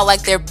through all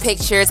their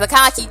pictures,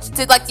 kind of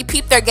you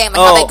peep their game,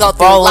 how they go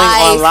through following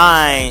life.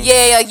 online.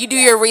 Yeah, you do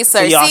your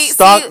research. So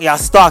y'all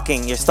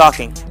stalking. You're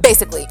stalking.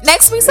 Basically.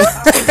 Next, Meesa.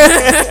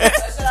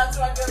 Shout out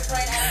to our good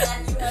friend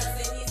Matthew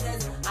Hudson. He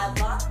says, "I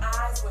lock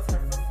eyes with her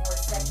for 4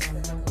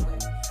 seconds and look away.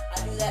 I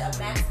do that a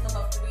maximum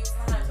of 3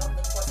 times over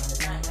the course of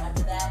the night.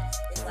 After that,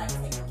 it's like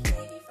taking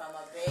candy from a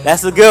baby."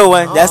 That's a good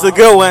one. That's a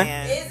good one.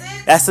 Is it?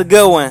 That's a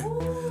good one.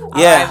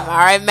 Yeah. All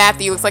right,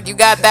 Matthew. Looks like you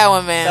got that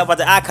one, man. How about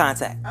the eye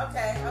contact?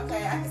 Okay.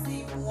 I can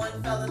see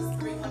 1 fellas,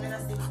 3 women. I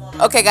see what's going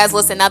on. Okay, guys,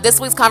 listen. Now, this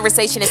week's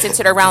conversation is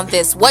centered around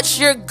this. What's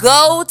your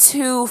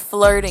go-to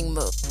flirting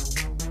move?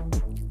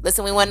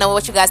 Listen, we want to know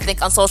what you guys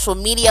think on social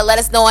media. Let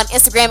us know on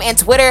Instagram and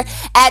Twitter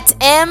at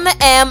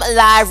M&M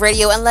Live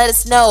Radio, and let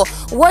us know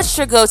what's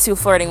your go-to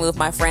flirting move,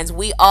 my friends.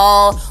 We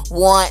all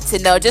want to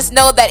know. Just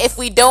know that if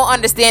we don't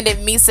understand it,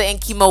 Meesa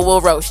and Kemo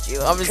will roast you.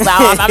 I'm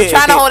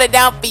trying to hold it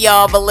down for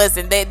y'all, but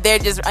listen, they're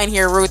just in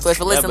here ruthless.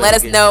 But listen, let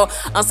us know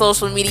on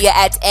social media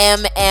at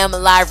M&M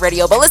Live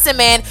Radio. But listen,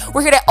 man,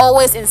 we're here to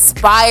always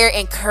inspire,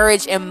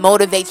 encourage, and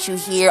motivate you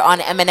here on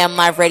M&M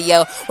Live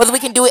Radio. Whether we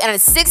can do it in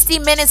 60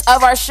 minutes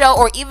of our show,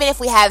 or even if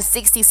we have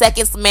 60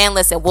 seconds, man,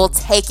 listen, we'll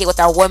take it with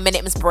our 1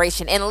 minute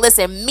inspiration. And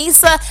listen,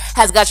 Meesa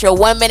has got your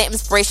 1 minute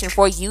inspiration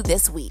for you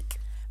this week.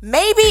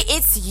 Maybe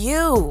it's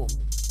you.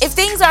 If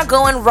things aren't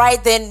going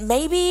right, then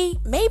maybe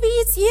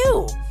it's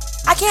you.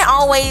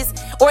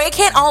 It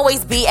can't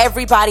always be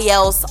everybody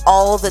else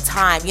all the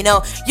time. You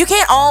know, you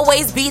can't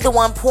always be the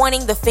one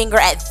pointing the finger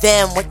at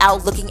them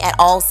without looking at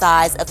all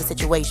sides of the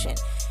situation.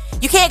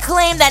 You can't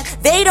claim that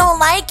they don't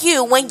like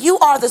you when you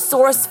are the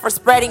source for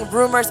spreading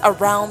rumors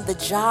around the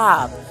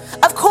job.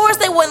 Of course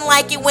they wouldn't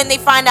like it when they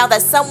find out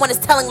that someone is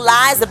telling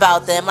lies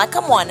about them. Like,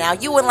 come on now,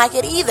 you wouldn't like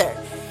it either.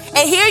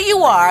 And here you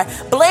are,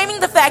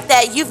 blaming the fact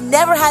that you've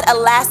never had a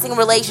lasting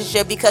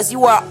relationship because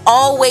you are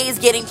always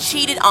getting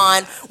cheated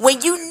on,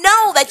 when you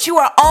know that you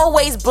are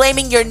always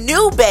blaming your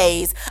new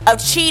baes of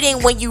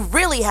cheating when you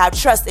really have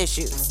trust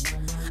issues.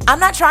 I'm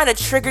not trying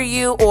to trigger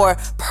you or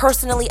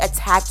personally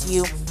attack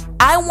you.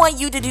 I want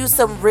you to do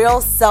some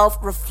real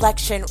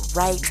self-reflection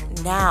right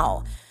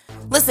now.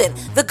 Listen,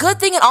 the good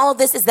thing in all of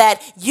this is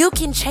that you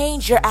can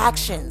change your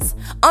actions.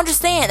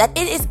 Understand that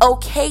it is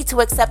okay to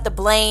accept the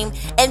blame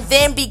and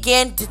then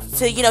begin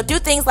to do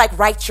things like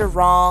right your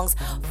wrongs,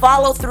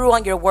 follow through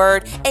on your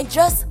word, and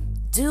just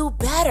do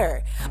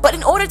better. But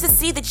in order to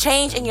see the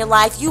change in your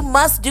life, you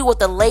must do what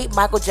the late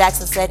Michael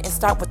Jackson said and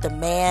start with the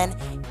man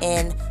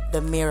in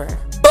the mirror.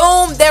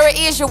 Boom, there it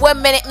is, your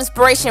 1 minute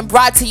inspiration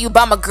brought to you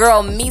by my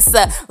girl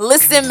Meesa.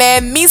 Listen,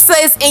 man, Meesa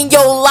is in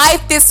your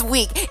life this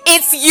week.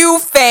 It's you,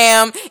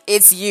 fam.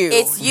 It's you.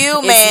 It's you,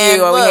 man. It's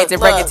you. We hate to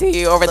break it to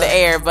you over the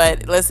air,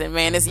 but listen,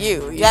 man, it's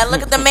you. You gotta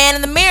look at the man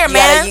in the mirror,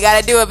 man. You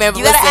gotta do it, man.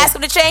 You gotta ask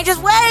him to change his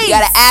ways. You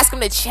gotta ask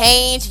him to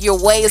change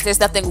your ways. There's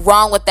nothing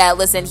wrong with that.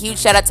 Listen, huge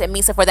shout out to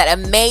Meesa for that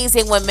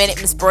amazing 1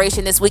 minute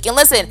inspiration this week. And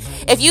listen,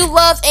 if you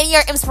love any of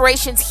your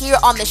inspirations here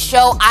on the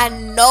show, I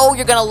know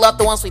you're gonna love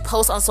the ones we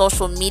post on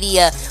social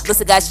media.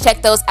 Listen, guys,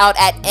 check those out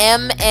at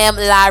M&M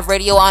Live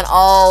Radio on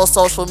all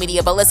social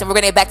media. But listen, we're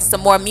going to get back to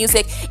some more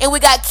music. And we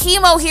got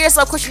Kemo here,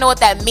 so of course you know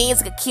what that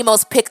means.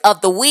 Kemo's pick of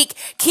the week.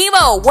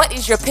 Kemo, what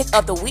is your pick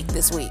of the week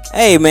this week?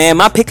 Hey, man,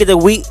 my pick of the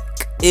week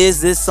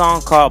is this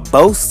song called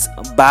Boast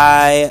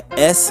by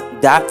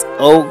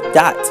S.O.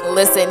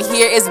 Listen,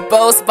 here is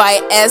Boast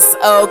by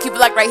S.O. Keep it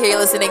locked right here. You're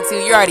listening to,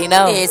 you already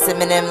know, it's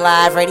M&M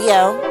Live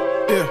Radio.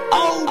 Yeah.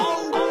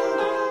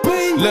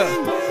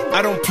 Look.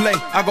 I don't play,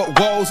 I got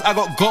woes, I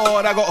got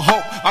God, I got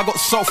hope, I got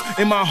self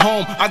in my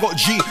home, I got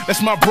G,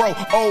 that's my bro,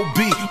 OB,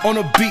 on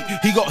the beat,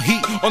 he got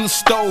heat on the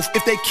stove.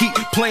 If they keep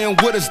playing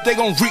with us, they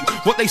gon' reap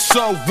what they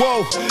sow.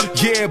 Whoa,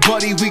 yeah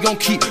buddy, we gon'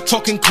 keep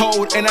talking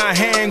cold, and I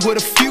hang with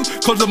a few,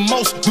 cause the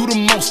most do the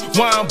most.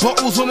 Wine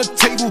bottles on the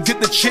table, get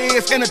the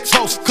chairs and a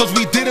toast, cause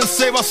we didn't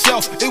save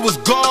ourselves, it was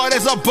God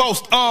as our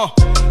boast.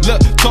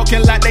 Look,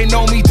 talking like they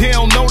know me, they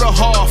don't know the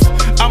half.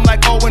 I'm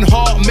like Owen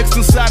Hart, mixed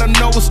inside a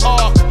Noah's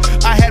Ark.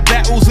 I had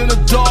battles in the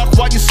dark,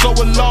 why you so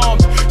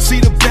alarmed? See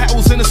the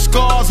battles and the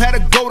scars, had to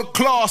go to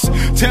class.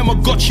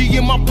 Tamagotchi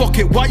in my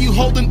pocket, why you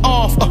holding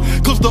off?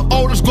 Cause the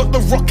oldest got the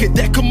rocket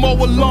that can mow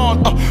a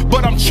lawn.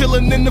 But I'm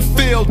chilling in the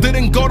field,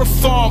 didn't go to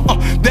farm.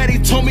 Daddy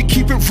told me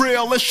keep it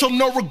real, let's show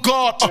no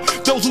regard.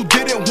 Those who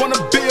didn't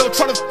wanna build,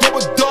 try to throw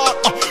a dart.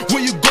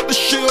 When you got the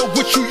shield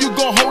with you, you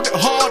gon' hold it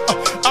hard.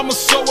 I'm a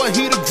sower,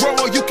 he the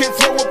grower, you can't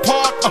throw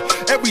apart.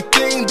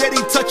 Everything that he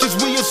touches,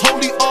 we is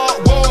holy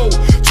art. Whoa,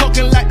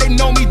 talking like they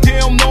know me, they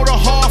don't know the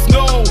half,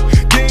 no.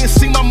 They ain't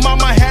see my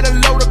mama had a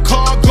load of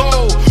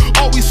cargo.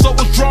 All we saw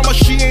was drama,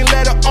 she ain't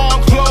let her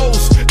arm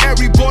close.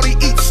 Everybody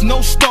eats,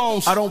 no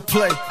stones. I don't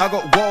play, I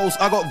got woes,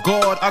 I got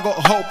God, I got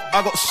hope,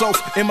 I got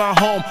self in my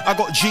home, I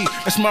got G,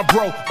 that's my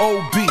bro,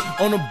 OB,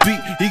 on the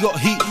beat, he got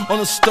heat on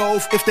the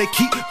stove. If they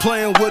keep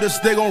playing with us,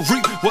 they gon'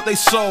 reap what they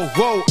sow.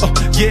 Whoa,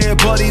 yeah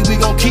buddy, we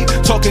gon' keep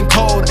talking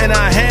cold, and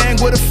I hang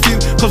with a few,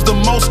 cause the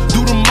most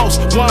do the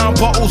most. Wine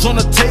bottles on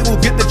the table,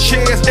 get the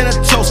chairs and a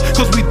toast,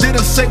 cause we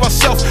didn't save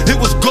ourselves, it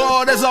was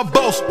God as our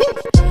boast.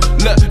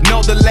 Look,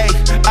 no delay,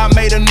 I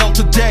made a note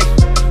today.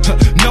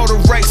 Know the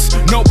race,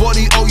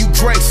 nobody owe you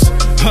grace.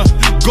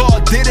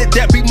 God did it,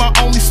 that be my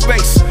only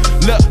space.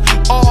 Look,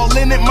 all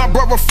in it, my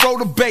brother throw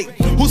the bait.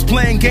 Who's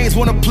playing games,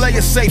 wanna play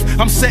it safe?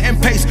 I'm setting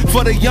pace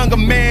for the younger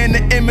man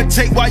to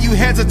imitate while you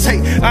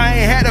hesitate. I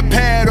ain't had a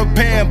pad or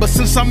pen, but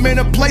since I'm in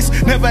a place,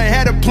 never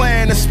had a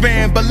plan to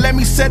span. But let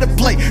me set a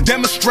plate,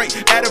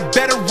 demonstrate at a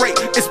better rate.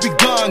 It's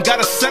begun,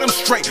 gotta set them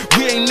straight.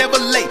 We ain't never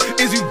late,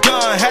 is you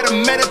done? Had to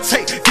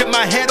meditate, get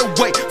my head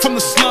away from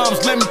the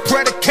slums, let me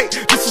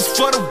predicate. This is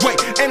for the way,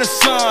 and the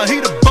sun, he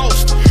the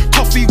boast.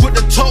 Coffee with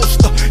the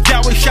toast,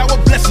 Yahweh shower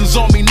blessings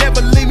on me,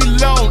 never leave me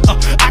alone.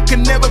 I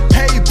can never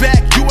pay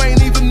back, you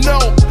ain't even know.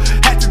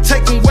 Had to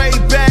take them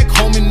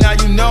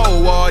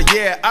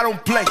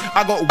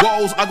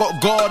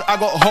God, I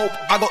got hope,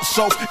 I got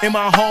soap. In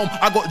my home,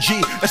 I got G,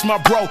 that's my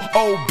bro,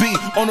 OB.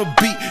 On the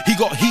beat, he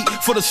got heat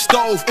for the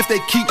stove. If they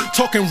keep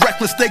talking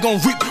reckless, they gon'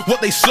 reap what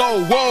they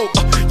sow. Whoa,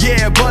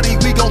 yeah, buddy,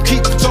 we gon'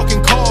 keep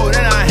talking cold.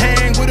 And I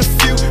hang with a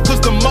few,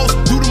 cause the most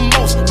do the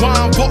most.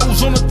 Wine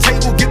bottles on the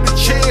table, get the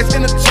chairs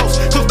and the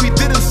toast. Cause we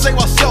didn't save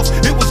ourselves,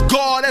 it was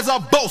God as our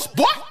boast.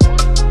 What?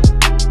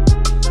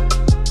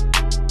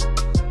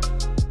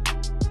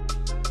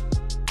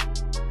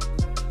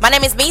 My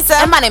name is Meesa.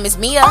 And my name is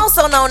Meah.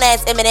 Also known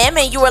as M&M,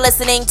 and you are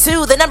listening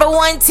to the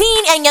 #1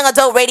 teen and young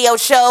adult radio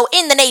show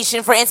in the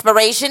nation for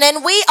inspiration.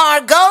 And we are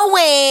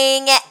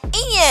going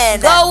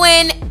in.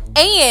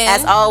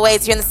 As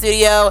always, here in the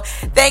studio.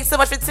 Thanks so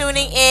much for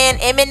tuning in.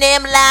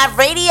 M&M Live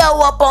Radio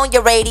up on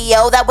your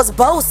radio. That was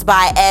Boast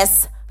by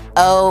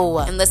S.O.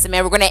 And listen,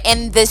 man, we're going to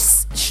end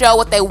this show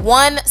with a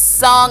one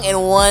song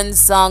and one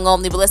song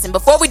only. But listen,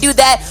 before we do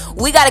that,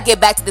 we got to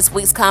get back to this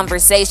week's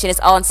conversation. It's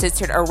all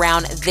centered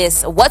around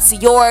this. What's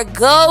your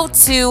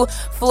go-to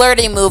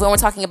flirting move? And we're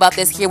talking about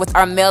this here with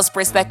our male's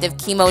perspective,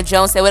 Kemo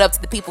Jones. Say what up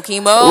to the people,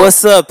 Kemo.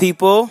 What's up,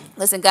 people?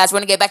 Listen, guys, we're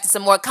going to get back to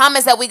some more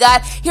comments that we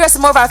got. Here are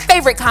some more of our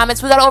favorite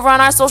comments we got over on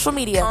our social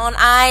media. On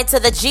I to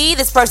the G,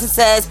 this person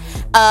says,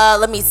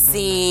 let me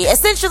see.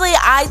 Essentially,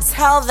 I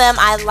tell them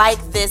I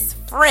like this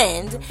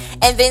friend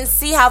and then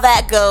see how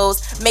that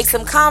goes. Make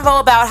some convo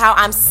about how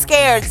I'm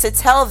scared to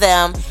tell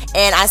them,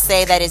 and I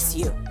say that it's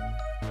you.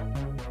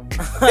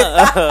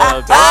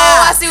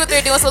 I see what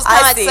they're doing. So it's kind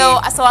of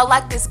like, so I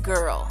like this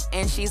girl,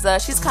 and she's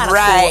kind of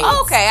right.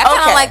 cool. Okay, I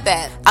kind of like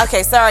that.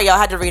 Okay, sorry, y'all. I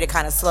had to read it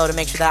kind of slow to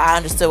make sure that I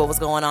understood what was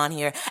going on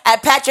here.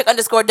 At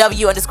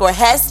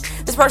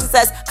Patrick_W_Hess, this person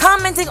says,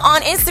 commenting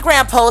on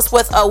Instagram posts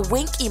with a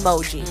wink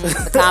emoji.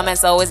 The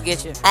comments always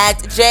get you. At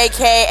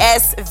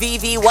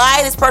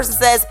JKSVVY, this person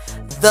says,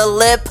 the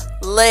lip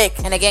lick.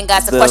 And again,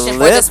 guys, the question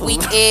for this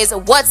week is,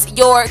 what's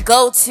your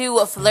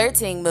go-to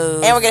flirting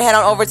move? And we're going to head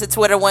on over to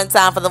Twitter one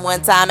time for the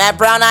one time. At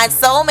Brown Eyed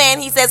Soul Man,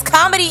 he says,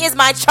 comedy is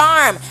my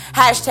charm.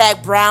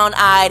 # Brown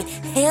Eyed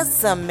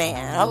Handsome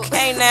Man.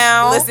 Okay,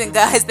 now. Listen,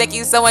 guys, thank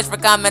you so much for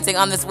commenting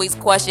on this week's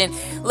question.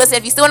 Listen,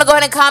 if you still want to go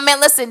ahead and comment,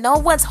 listen, no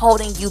one's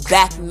holding you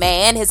back,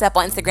 man. Hit us up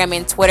on Instagram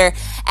and Twitter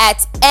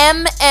at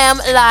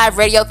M&M Live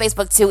Radio.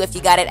 Facebook, too, if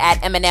you got it,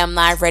 at M&M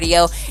Live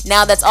Radio.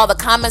 Now, that's all the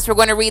comments we're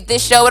going to read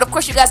this show. And, of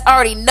course, you guys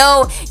already know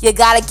you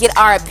got to get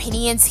our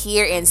opinions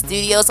here in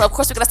studio. So, of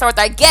course, we're going to start with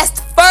our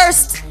guest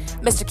first,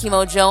 Mr.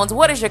 Kemo Jones.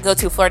 What is your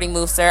go-to flirting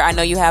move, sir? I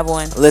know you have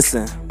one.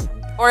 Listen.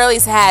 Or at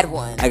least had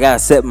one. I got to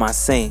set my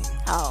scene.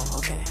 Oh,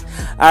 okay.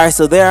 All right,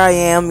 so there I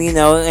am, in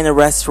a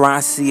restaurant.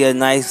 I see a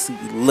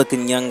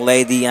nice-looking young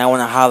lady, and I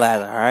want to holler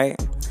at her, all right?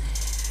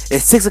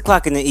 It's 6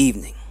 o'clock in the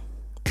evening.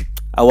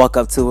 I walk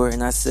up to her,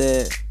 and I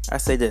say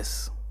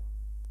this.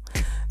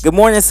 Good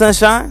morning,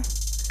 sunshine.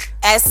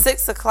 At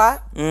 6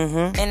 o'clock?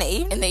 Mm-hmm. In the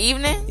evening? In the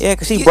evening? Yeah,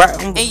 because she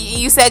bright. And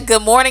you said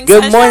good morning,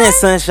 good sunshine? Good morning,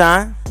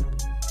 sunshine.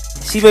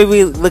 She may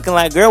be looking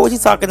like, girl, what you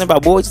talking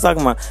about? Boy, what you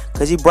talking about?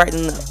 Because you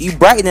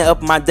brighten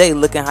up my day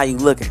looking how you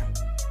looking.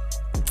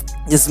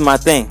 This is my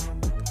thing.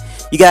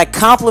 You got to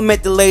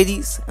compliment the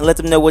ladies and let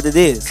them know what it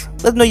is.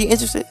 Let them know you're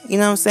interested. You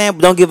know what I'm saying?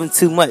 But don't give them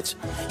too much.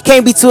 You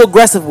can't be too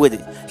aggressive with it.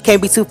 You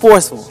can't be too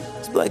forceful.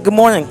 Just be like, good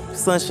morning,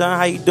 sunshine.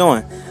 How you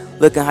doing?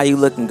 Looking how you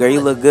looking, girl.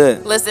 You look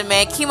good. Listen,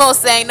 man, Kemo's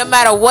saying no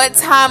matter what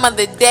time of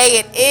the day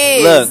it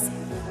is. Look.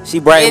 She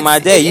brighten my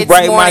day. You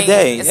brighten my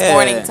day. It's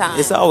morning time.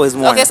 It's always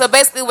morning. Okay, so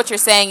basically what you're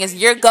saying is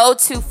your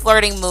go-to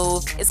flirting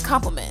move is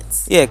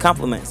compliments. Yeah,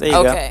 compliments. There you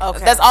go. Okay.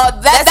 That's all.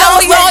 That's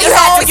all you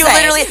had to say.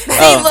 Literally.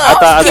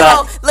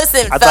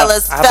 Listen,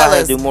 fellas.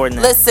 I do more than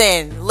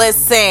that.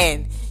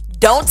 Listen.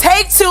 Don't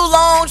take too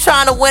long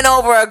trying to win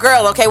over a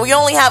girl, okay? We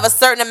only have a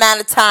certain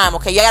amount of time,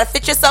 okay? You gotta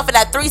fit yourself in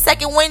that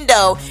 3-second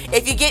window.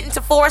 If you get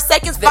into 4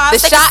 seconds, 5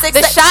 seconds, 6 seconds.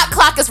 The shot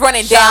clock is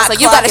running down, so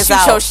you gotta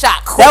shoot your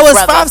shot quick, that was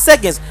brother. 5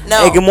 seconds.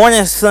 No. Hey, good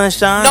morning,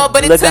 sunshine. No,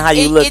 but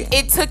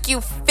it took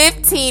you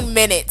 15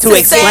 minutes to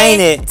explain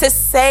it. To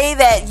say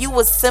that you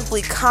would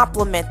simply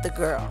compliment the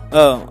girl.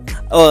 Oh,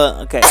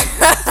 okay.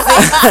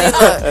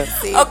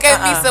 See, okay,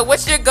 Meesa,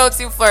 what's your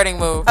go-to flirting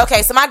move?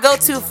 Okay, so my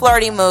go-to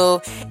flirting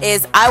move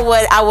is I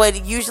would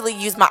usually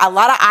use a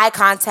lot of eye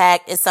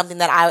contact is something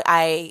that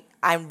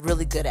I'm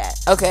really good at.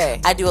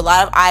 Okay. I do a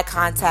lot of eye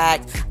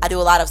contact. I do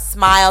a lot of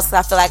smiles, so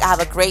I feel like I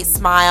have a great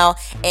smile,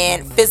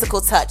 and physical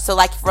touch. So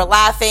like if we're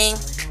laughing,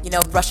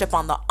 brush up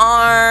on the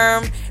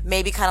arm,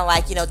 maybe kind of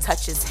like,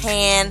 touch his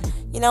hand,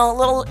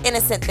 little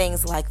innocent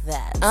things like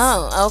that.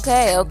 Oh,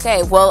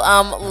 okay.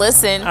 Well,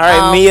 listen. All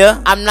right,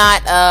 Meah. I'm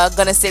not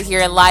gonna sit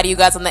here and lie to you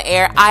guys on the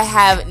air. I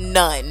have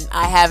none.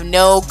 I have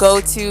no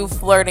go-to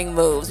flirting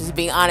moves, just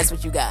being honest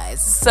with you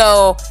guys.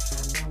 So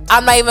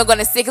I'm not even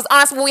gonna sit, because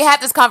honestly, when we have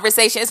this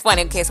conversation, it's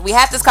funny. Okay, so we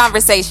have this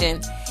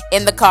conversation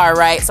in the car,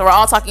 right? So we're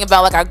all talking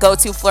about like our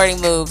go-to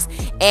flirting moves,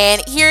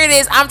 and here it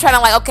is. I'm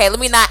trying to okay, let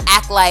me not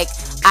act like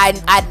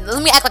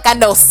let me act like I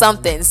know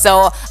something.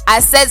 So I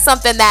said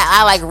something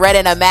that I read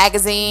in a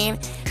magazine,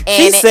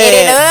 She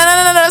said,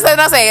 no,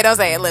 don't say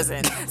it.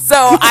 Listen. So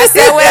I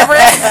said whatever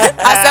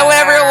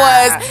it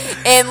was.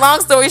 And long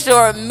story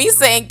short,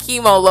 Meesa and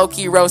Kemo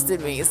low-key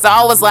roasted me. So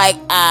I was like,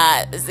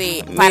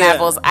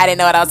 pineapples. I didn't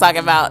know what I was talking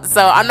about.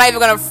 So I'm not even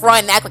going to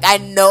front and act like I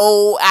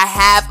know I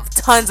have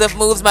tons of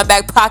moves in my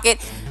back pocket.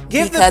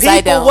 give the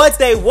people what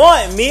they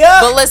want, Meah.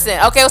 But listen,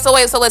 okay, so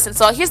listen.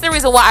 So here's the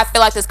reason why I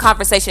feel like this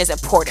conversation is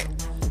important.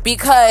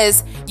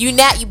 Because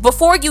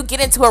before you get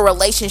into a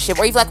relationship,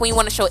 or even like when you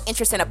want to show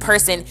interest in a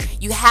person,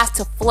 you have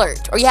to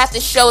flirt, or you have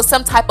to show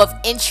some type of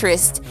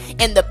interest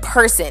in the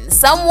person.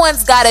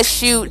 Someone's got to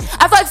shoot.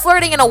 I feel like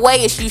flirting in a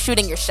way is you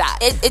shooting your shot.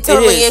 It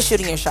totally is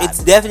shooting your shot.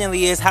 It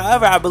definitely is.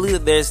 However, I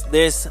believe that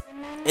there's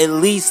at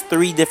least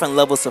 3 different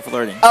levels of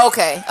flirting.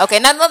 Okay.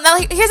 Now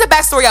here's a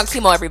backstory on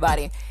Kemo,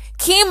 everybody.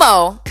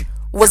 Kemo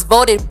was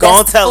voted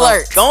best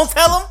flirt. Don't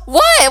tell him.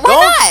 What?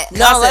 Why not?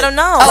 No, let him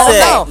know.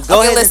 Oh, no.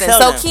 Go ahead listen. and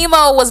tell So them.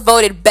 Kemo was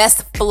voted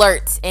best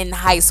flirt in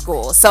high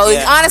school. So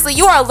honestly,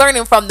 you are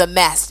learning from the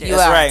master.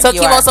 That's right. So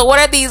You Kemo, are. so what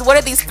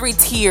are these 3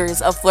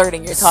 tiers of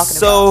flirting you're talking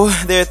about? So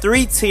there are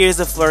 3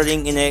 tiers of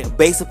flirting, and they're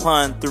based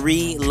upon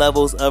 3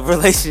 levels of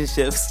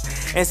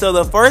relationships. And so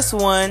the first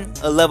one,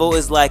 a level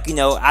is like,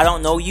 I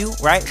don't know you,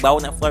 right? But I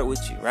want to flirt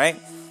with you, right?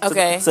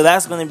 Okay. So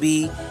that's going to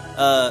be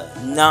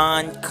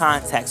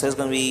non-contact. So there's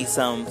going to be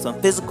some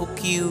physical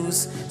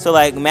cues. So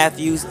like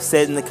Matthew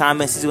said in the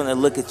comments, he's going to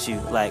look at you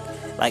like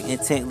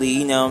intently,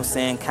 you know what I'm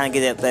saying? Kind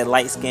of get that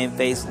light-skinned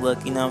face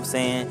look, you know what I'm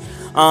saying?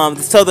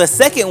 So the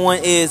second one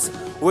is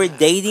we're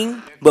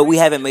dating, but we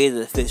haven't made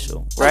it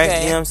official, right?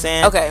 Okay. You know what I'm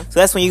saying? Okay. So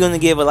that's when you're going to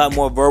give a lot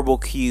more verbal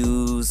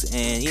cues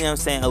and, you know what I'm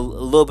saying, a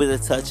little bit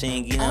of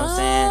touching, you know what I'm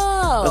saying?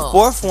 The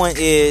fourth one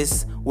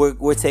is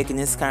we're taking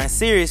this kind of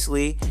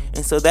seriously,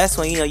 and so that's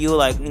when you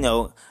like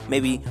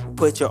maybe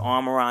put your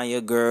arm around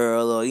your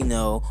girl,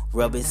 or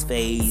rub his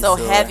face. So or,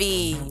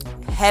 heavily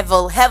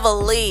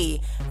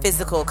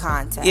physical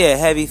contact. Yeah,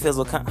 heavy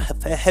physical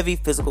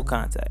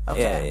contact.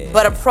 Okay. Yeah.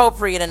 But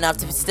appropriate enough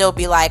to still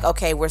be like,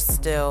 okay, we're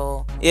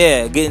still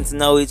getting to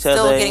know each other.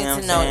 still getting you know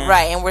to what I'm know, saying?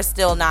 right? And we're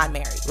still not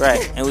married.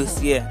 Right, and we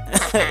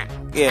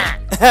yeah.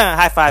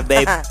 High five,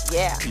 babe.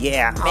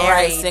 Yeah. All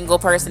right, single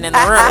person in the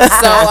room.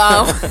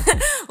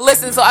 So,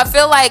 listen, so I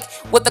feel like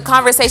with the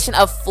conversation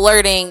of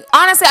flirting,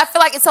 honestly, I feel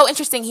like it's so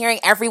interesting hearing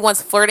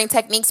everyone's flirting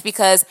techniques,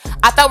 because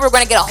I thought we were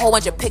going to get a whole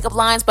bunch of pickup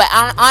lines, but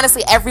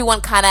honestly, everyone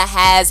kind of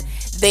has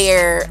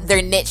their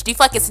niche. Do you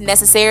feel like it's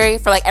necessary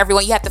for like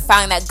everyone? You have to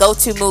find that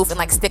go-to move and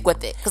like stick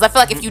with it? Because I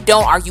feel like if you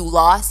don't, are you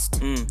lost?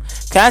 Can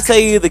I tell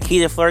you the key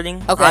to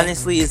flirting? Okay.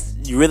 Honestly, is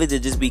really to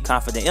just be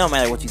confident. It don't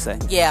matter what you say.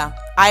 Yeah,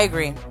 I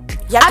agree.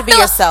 You have to be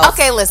yourself.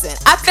 Okay, listen.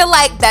 I feel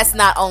like that's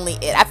not only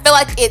it. I feel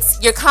like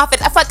it's your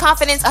confidence. I feel like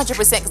confidence 100%,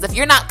 because if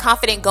you're not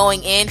confident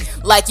going in,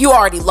 like, you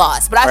already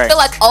lost. But I feel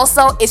like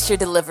also it's your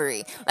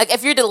delivery. Like,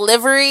 if your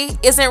delivery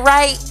isn't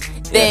right,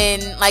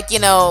 then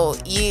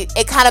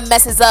it kind of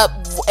messes up.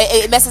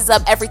 It messes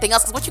up everything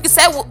else. Because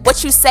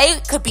what you say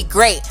could be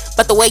great,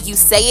 but the way you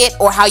say it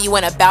or how you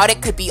went about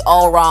it could be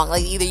all wrong.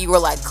 Like, either you were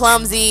like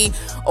clumsy,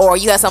 or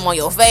you had something on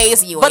your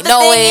face and you ain't know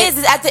it. But the thing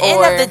is at the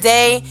end of the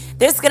day,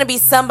 there's gonna be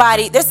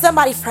somebody. There's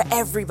somebody for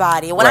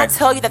everybody. When I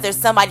tell you that there's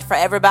somebody for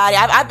everybody,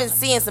 I've been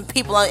seeing some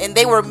people and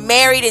they were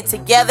married and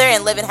together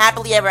and living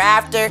happily ever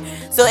after.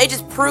 So it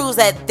just proves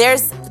that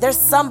there's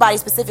somebody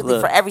specifically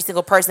for every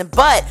single person.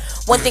 But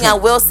one thing I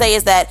will say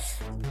is that,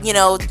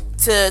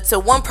 to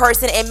one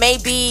person, it may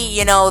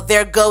be,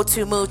 their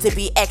go-to move to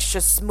be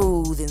extra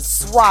smooth and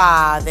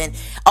suave and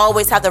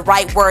always have the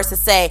right words to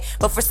say.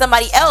 But for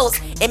somebody else,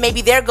 it may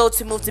be their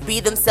go-to move to be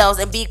themselves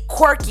and be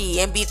quirky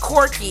and be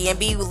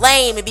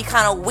lame and be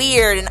kind of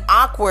weird and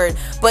awkward.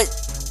 But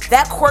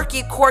that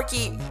quirky,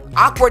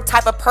 awkward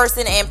type of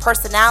person and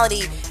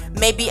personality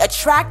may be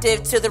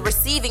attractive to the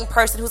receiving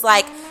person who's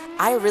like,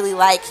 I really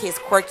like his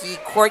quirky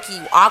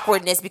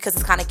awkwardness because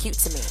it's kind of cute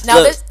to me.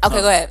 Now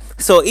go ahead.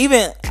 So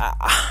even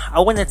I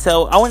want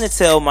to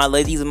tell my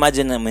ladies and my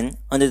gentlemen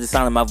under the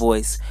sound of my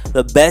voice,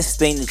 the best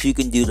thing that you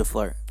can do to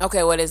flirt.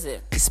 Okay, what is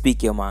it?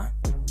 Speak your mind.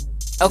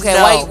 Okay,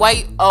 no.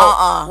 why?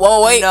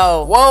 Whoa, wait.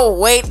 No. Whoa,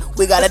 wait.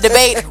 We got a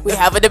debate. We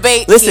have a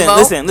debate. Listen.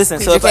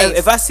 Kemo, So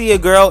if I see a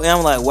girl and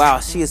I'm like, wow,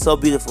 she is so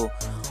beautiful,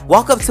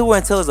 walk up to her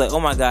and tell her, like, oh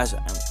my gosh,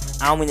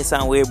 I don't mean to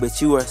sound weird, but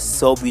you are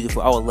so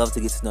beautiful. I would love to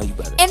get to know you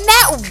better. And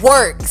that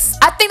works.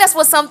 I think that's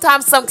what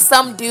sometimes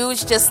some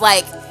dudes just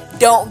like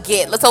don't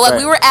get. So like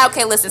we were at,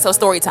 okay, listen, so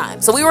story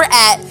time. So we were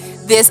at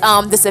this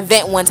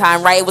event one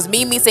time, right? It was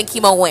me, Meesa, and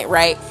Kemo went,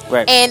 right?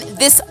 Right. And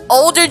this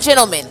older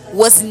gentleman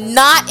was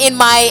not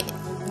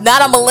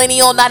a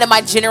millennial, not in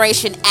my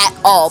generation at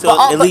all. So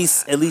at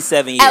least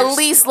 7 years. At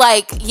least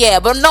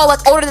but no,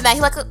 like older than that.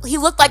 He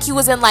looked like he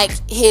was in like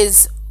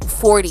his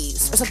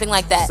 40s or something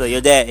like that. So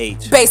your dad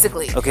age.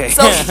 Basically. Okay.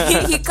 So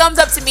he comes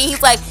up to me.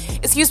 He's like,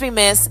 excuse me,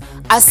 miss.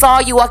 I saw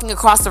you walking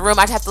across the room.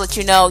 I just have to let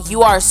you know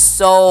you are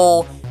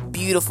so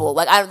beautiful.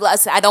 Like,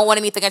 I don't want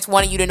anything. I just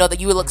wanted you to know that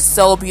you look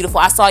so beautiful.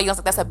 I saw you. I was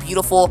like, that's a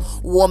beautiful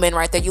woman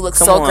right there. You look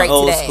so great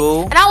old today.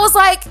 School. And I was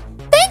like,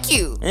 thank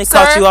thank you. And it sir.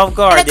 caught you off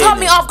guard. And it caught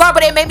me off guard,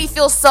 but it made me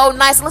feel so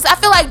nice. Listen, I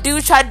feel like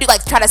dudes try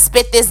to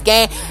spit this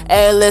game.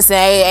 Hey, listen,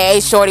 hey,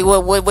 shorty,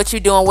 what you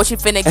doing? What you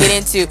finna get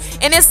into?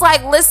 And it's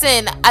like,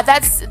 listen,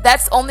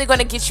 that's only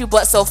gonna get you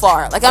but so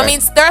far. Like, I mean,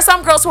 there are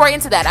some girls who are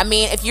into that. I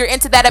mean, if you're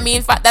into that, I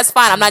mean, that's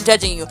fine. I'm not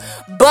judging you,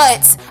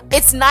 but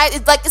it's not.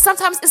 It's like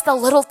sometimes it's the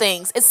little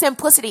things. It's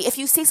simplicity. If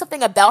you see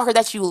something about her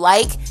that you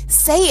like,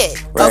 say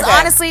it. Because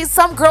honestly,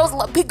 some girls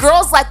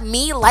like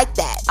me like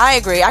that. I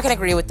agree. I can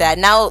agree with that.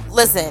 Now,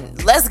 listen,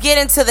 let's get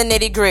into the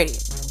nitty gritty.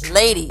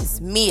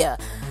 Ladies, Mia,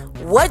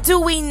 what do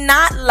we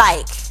not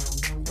like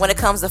when it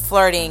comes to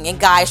flirting and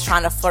guys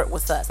trying to flirt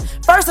with us?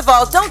 First of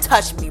all, don't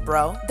touch me,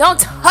 bro. Don't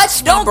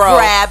touch me, don't bro. Don't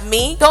grab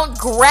me. Don't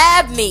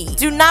grab me.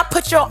 Do not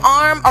put your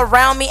arm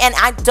around me, and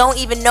I don't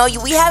even know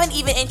you. We haven't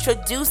even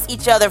introduced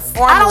each other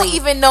formally. I don't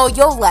even know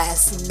your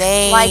last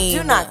name. Like,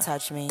 do not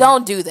touch me.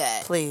 Don't do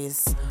that.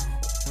 Please.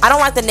 I don't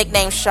like the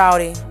nickname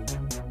Shawty.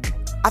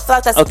 I feel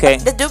like that's okay.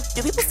 Do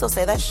people still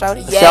say that,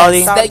 Shawty? Yes,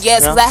 Shawty?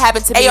 Yes, because that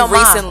happened to me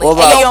recently.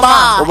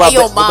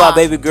 What about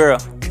baby girl?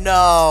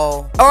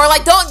 No. Or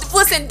like,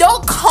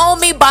 don't call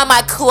me by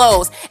my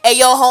clothes. Hey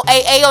yo,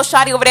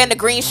 Shawty over there in the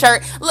green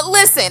shirt.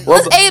 Listen,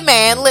 hey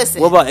man, listen.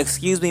 What about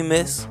excuse me,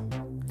 miss?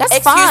 That's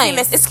fine.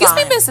 Excuse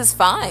me, miss is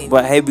fine.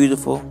 But hey,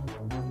 beautiful.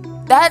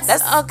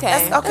 That's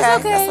okay. That's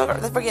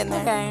okay. We're getting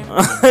there.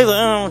 Okay.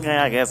 Okay,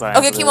 I guess I.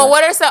 Okay, Kemo.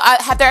 What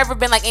are have there ever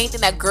been like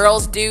anything that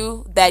girls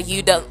do that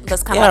you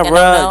that's kind of like a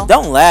bro, no?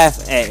 don't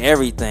laugh at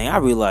everything. I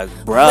be like,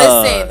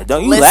 bro,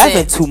 don't you listen,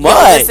 laughing too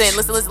much?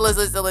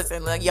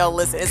 Listen. Like, yo,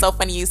 listen. It's so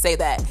funny you say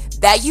that.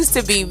 That used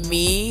to be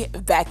me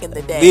back in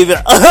the day. Leave it.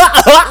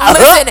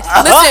 listen.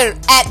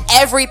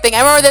 At everything. I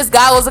remember this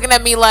guy was looking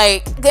at me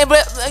like, okay,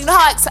 but you know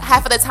how like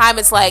half of the time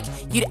it's like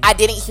I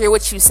didn't hear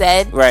what you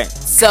said, right?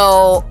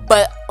 So,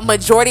 but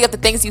majority of the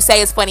things you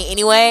say is funny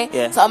anyway.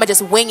 Yeah. So I'm gonna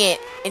just wing it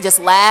and just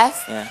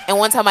laugh. Yeah. And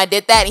one time I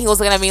did that, and he was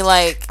looking at me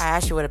like, I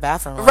asked you what a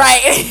bathroom was. Right.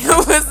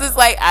 It was just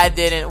like, I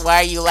didn't. Why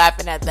are you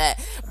laughing at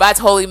that? But I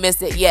totally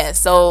missed it. Yes.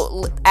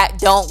 So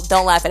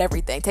don't laugh at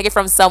everything. Take it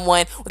from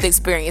someone with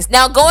experience.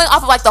 Now, going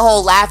off of like the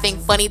whole laughing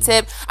funny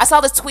tip, I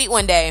saw this tweet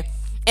one day.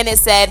 And it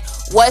said,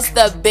 what's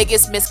the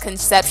biggest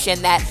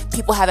misconception that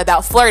people have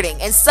about flirting?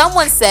 And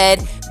someone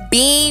said,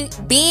 being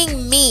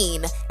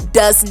mean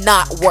does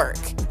not work.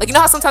 Like, you know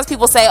how sometimes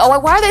people say, oh,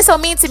 why are they so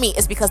mean to me?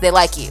 It's because they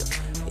like you.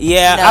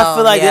 Yeah, I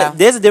feel like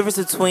there's a difference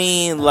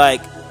between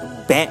like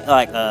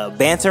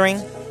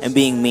bantering and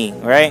being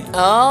mean, right?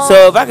 Oh.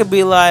 So if I could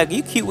be like,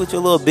 you cute with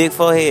your little big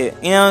forehead,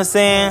 you know what I'm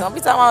saying? Don't be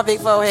talking about a big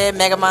forehead,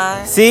 mega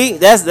mind. See,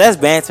 that's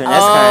bantering.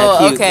 That's kind of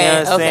cute. Okay, you know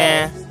what I'm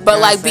saying? But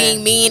like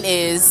being mean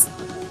is...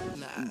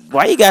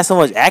 Why you got so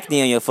much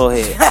acne on your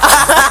forehead?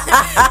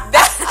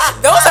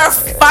 Those are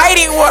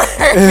fighting words.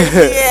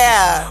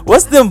 Yeah.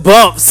 What's them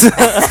bumps?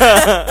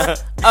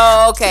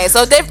 Oh, okay.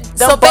 So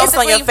bumps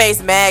on your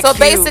face, man. So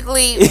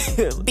basically,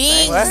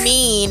 being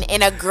mean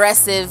and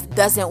aggressive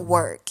doesn't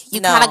work.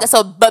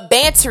 But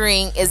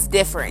bantering is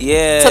different.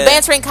 Yeah. So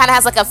bantering kind of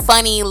has like a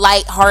funny,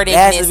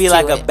 lightheartedness. It has to be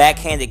like a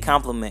backhanded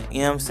compliment. You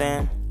know what I'm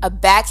saying? A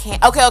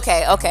backhand.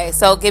 Okay.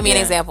 So give me an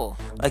example.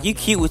 Like, you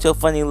cute with your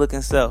funny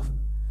looking self.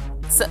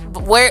 So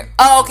where?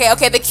 Oh,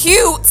 okay. The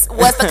cute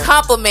was the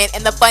compliment,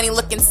 and the funny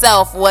looking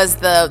self was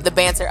the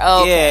banter.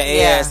 Oh, okay.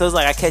 Yeah. So it's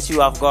like I catch you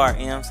off guard.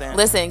 You know what I'm saying?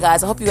 Listen,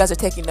 guys, I hope you guys are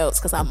taking notes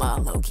because I'm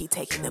low key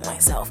taking them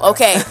myself.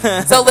 Okay.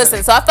 So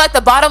listen. So I feel like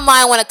the bottom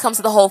line when it comes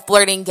to the whole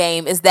flirting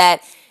game is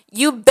that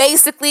you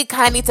basically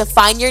kind of need to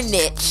find your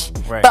niche,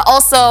 right. But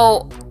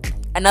also.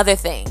 Another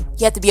thing,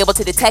 you have to be able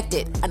to detect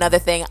it. Another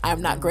thing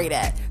I'm not great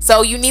at.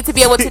 So you need to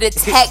be able to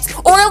detect,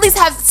 or at least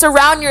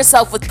surround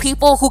yourself with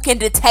people who can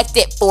detect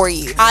it for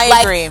you.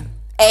 I agree.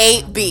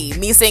 A, B.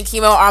 Meesa and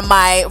Kemo are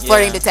my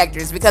flirting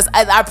detectors because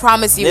I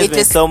promise you, There's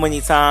been so many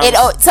times.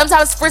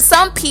 Sometimes for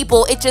some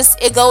people,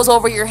 it goes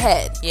over your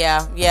head.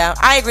 Yeah.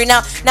 I agree.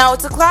 Now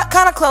to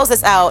kind of close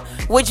this out,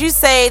 would you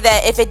say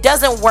that if it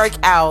doesn't work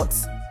out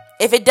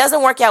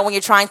when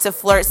you're trying to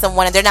flirt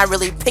someone and they're not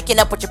really picking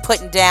up what you're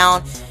putting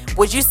down,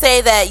 would you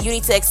say that you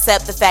need to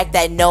accept the fact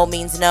that no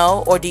means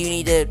no, or do you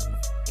need to?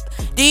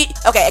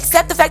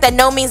 Accept the fact that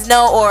no means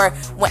no, or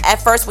at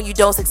first when you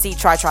don't succeed,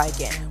 try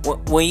again.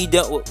 When you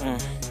don't,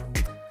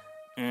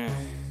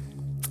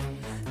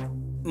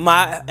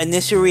 my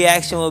initial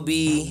reaction will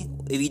be,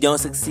 if you don't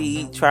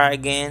succeed, try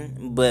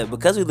again. But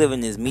because we live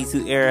in this Me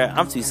Too era,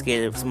 I'm too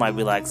scared if somebody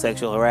be like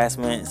sexual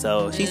harassment.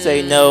 So she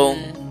say no,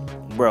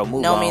 bro, move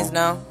on. No means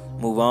no.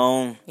 Move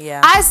on.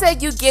 Yeah. I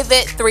said you give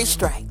it 3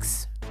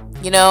 strikes.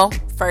 You know,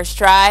 first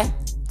try,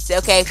 say,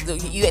 okay,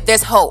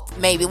 there's hope.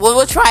 Maybe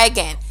we'll try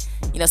again.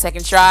 You know,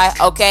 second try,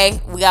 okay,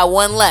 we got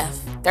 1 left.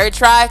 Third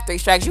try, 3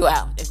 strikes, you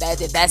out. If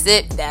that's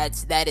it,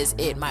 that is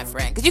it, my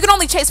friend. Because you can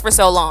only chase for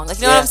so long. Like,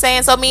 you know what I'm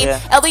saying? So I mean,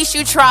 at least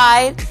you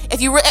tried.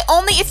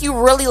 Only if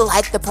you really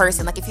like the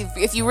person. Like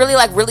if you really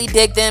really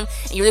dig them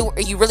and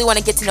you really want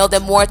to get to know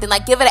them more, then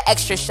like give it an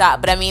extra shot.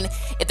 But I mean,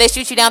 if they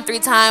shoot you down 3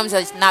 times,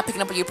 or not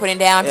picking up what you're putting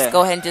down, just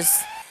go ahead and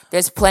just.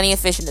 There's plenty of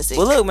fish in the sea.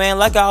 Well, look, man,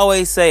 like I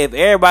always say, if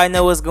everybody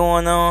know what's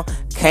going on,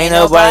 Can't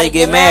nobody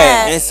get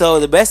mad. And so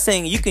the best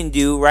thing you can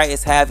do, right,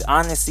 is have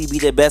honesty be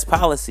the best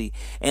policy.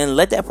 And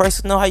let that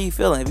person know how you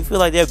feeling. If you feel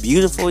like they're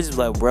beautiful, just be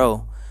like,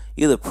 bro,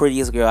 you're the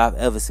prettiest girl I've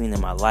ever seen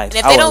in my life.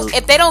 And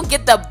if they don't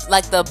get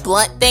the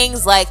blunt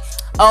things like,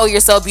 oh,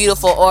 you're so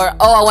beautiful, or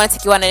oh, I want to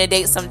take you out on a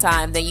date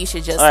sometime, then you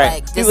should just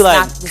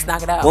just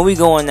knock it out. When we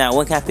going out,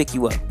 when can I pick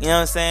you up? You know what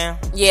I'm saying?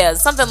 Yeah,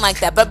 something like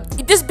that.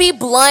 But just be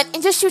blunt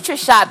and just shoot your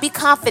shot. Be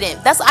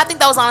confident. I think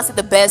that was honestly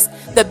the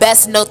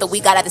best note that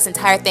we got out of this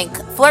entire thing.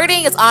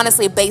 Flirting is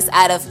honestly based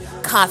out of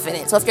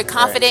confidence. So if you're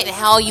confident in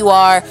how you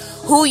are,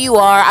 who you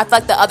are, I feel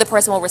like the other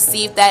person will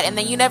receive that, and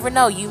then you never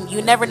know.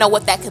 You never know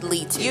what that could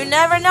lead to. You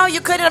never know. You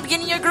could end up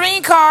getting your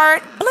green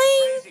card.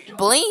 Bling.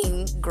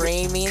 Bling.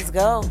 Green means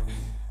go.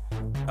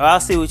 Oh,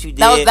 I'll see what you did.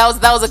 That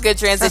was a good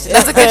transition.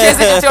 That's a good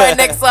transition to our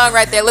next song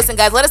right there. Listen,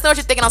 guys, let us know what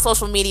you're thinking on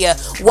social media.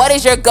 What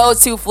is your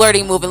go-to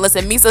flirting move? And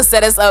listen, Meesa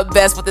set us up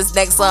best with this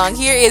next song.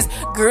 Here is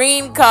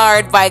Green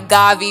Card by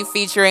GAWVI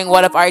featuring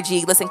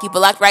WHATUPRG. Listen, keep it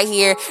locked right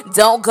here.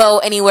 Don't go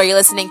anywhere. You're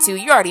listening to,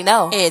 you already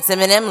know, it's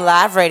M&M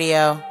Live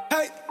Radio.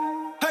 Hey,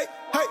 hey,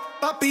 hey,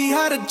 Poppy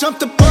had to jump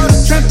the board, a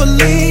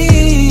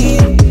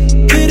trampoline.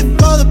 Did it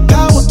for the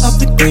power of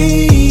the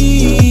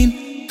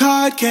green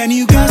card. Can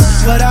you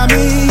guess what I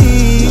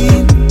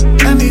mean?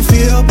 Let me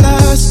feel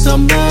blessed,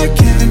 I'm like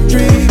in a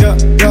dream. Yeah,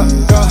 yeah,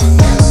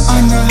 yeah.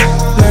 Ana,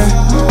 le,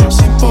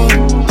 si pote.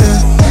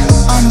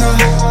 Ana,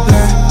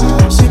 le,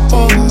 si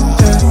pote.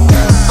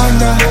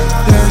 Ana,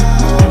 le,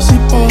 si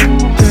pote.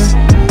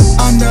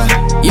 Ana,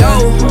 yo,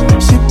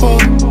 si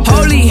pote.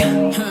 holy.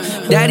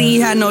 Daddy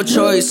had no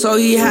choice, so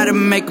he had to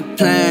make a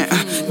plan.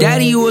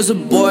 Daddy was a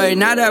boy,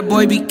 now that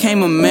boy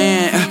became a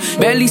man.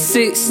 Barely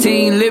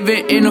 16,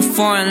 living in a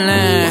foreign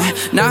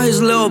land. Now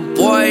his little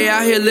boy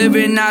out here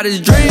living out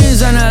his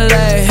dreams in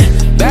LA.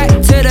 Back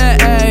to the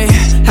A,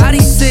 how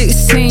these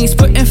 16s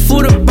putting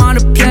food up on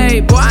the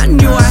plate. Boy, I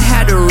knew I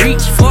had to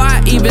reach before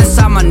I even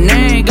saw my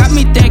name. Got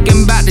me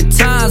thinking about the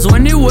times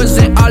when it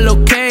wasn't all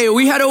okay.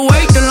 We had to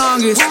wait the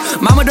longest,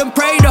 mama done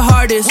prayed the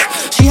hardest.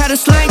 She had to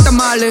slang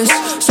tamales,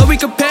 so we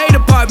could pay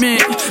the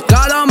apartment.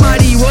 God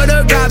almighty, what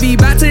up, GAWVI?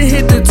 About to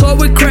hit the tour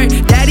with Craig.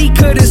 Daddy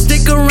couldn't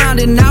stick around,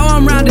 and now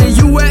I'm round the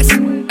US.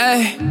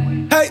 Hey,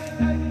 hey,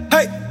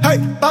 hey, hey,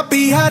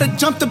 Poppy had to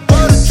jump the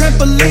board, a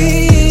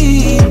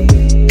trampoline.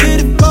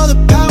 Did it for the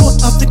power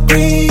of the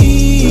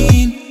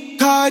green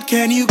card.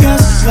 Can you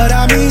guess what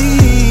I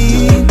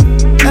mean?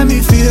 Let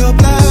me feel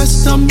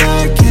blessed, I'm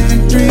like in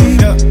a dream.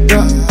 Yeah,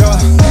 yeah,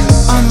 yeah.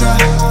 Ana,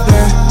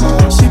 le,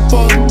 si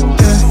pote.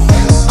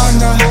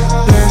 Ana,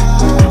 le,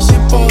 si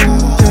pote.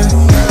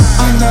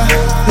 Ana,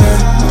 le,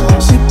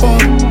 si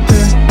pote.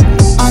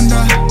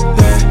 Ana,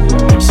 le,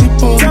 si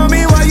pote. Tell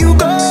me why you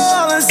go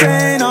all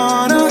insane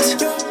on us.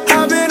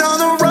 I've been on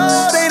the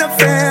road, ain't a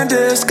fan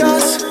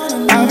discuss.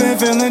 I've been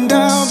feeling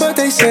down, but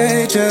they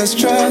say just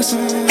trust.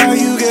 How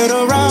you get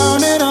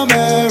around in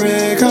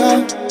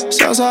America?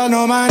 So I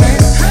know my name.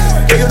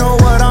 You know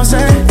what I'm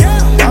saying?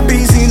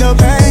 Poppy seen the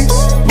pain.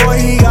 Boy,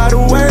 he got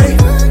away.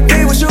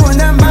 They was shooting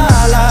them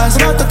malas.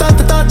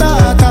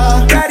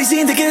 Daddy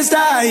seen the kids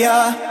die,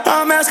 yeah.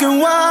 I'm asking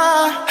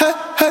why. Hey,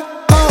 hey,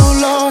 oh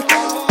Lord.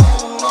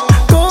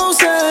 Go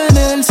send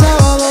and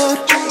Lord.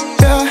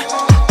 Yeah.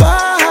 But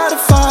I had to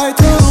fight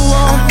through the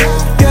wall.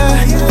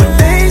 Yeah. But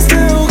they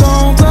still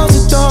gon' close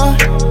the door.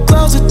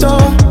 Close the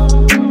door.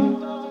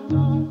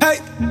 Hey,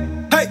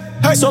 hey,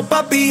 hey. So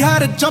Poppy had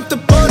to jump the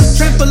board, a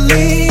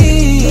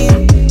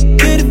trampoline.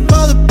 Did it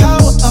for the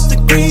power of the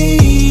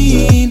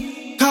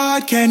green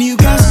card. Can you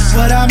guess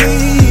what I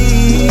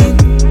mean?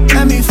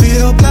 Let me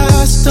feel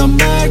blessed, I'm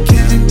like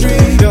in a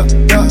dream. Yeah,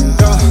 yeah,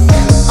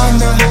 yeah.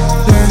 Ana,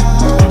 le,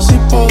 si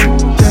pote.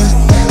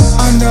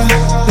 Ana,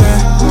 le,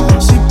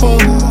 si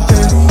pote.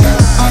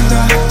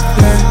 Ana,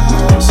 le,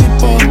 si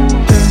pote.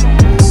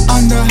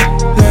 Ana,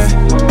 le,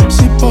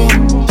 si pote.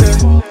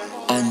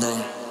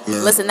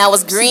 Listen, that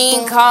was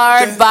Green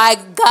Card by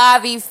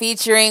GAWVI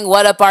featuring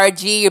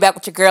WHATUPRG. You're back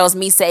with your girls,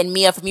 Meesa and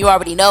Meah from You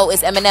Already Know.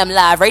 It's M&M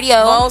Live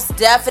Radio. Most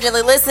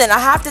definitely. Listen, I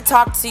have to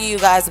talk to you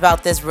guys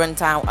about this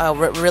runtime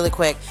really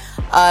quick.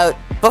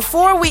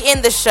 Before we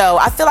end the show,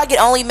 I feel like it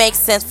only makes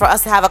sense for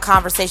us to have a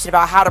conversation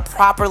about how to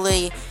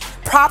properly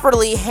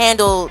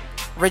handle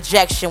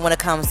rejection when it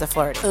comes to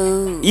flirting.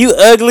 Ooh. You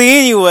ugly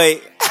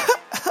anyway.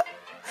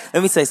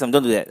 Let me say something.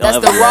 Don't do that. That's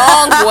the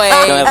wrong way.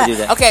 Don't ever do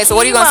that. Okay, so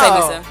what are you going to say,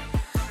 Meesa?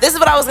 This is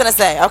what I was going to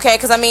say, okay?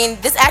 Because, I mean,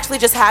 this actually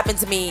just happened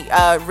to me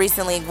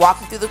recently,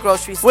 walking through the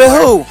grocery store. With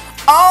who?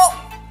 Oh!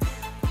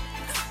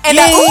 And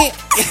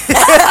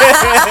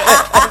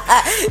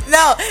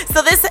no,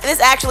 so this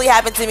actually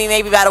happened to me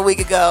maybe about a week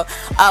ago.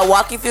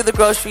 Walking through the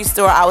grocery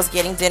store, I was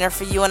getting dinner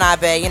for you and I,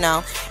 babe, you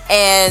know.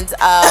 And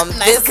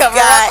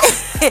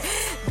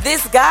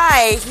this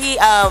guy,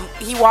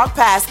 he walked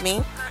past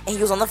me, and he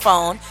was on the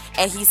phone,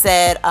 and he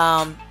said,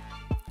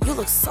 "You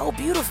look so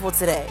beautiful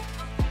today."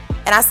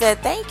 And I said,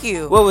 "Thank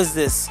you." What was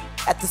this?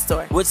 At the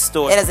store. Which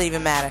store? It doesn't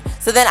even matter.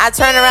 So then I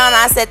turned around and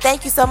I said,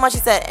 "Thank you so much." He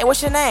said, "Hey,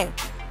 what's your name?"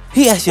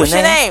 He asked you what's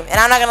your name? And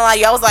I'm not going to lie to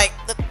you. I was like,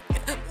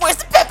 "Where's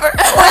the pepper?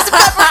 Where's the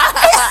pepper?"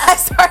 I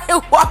started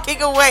started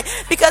walking away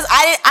because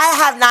I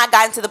have not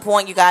gotten to the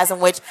point, you guys, in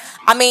which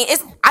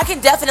I can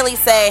definitely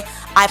say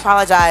I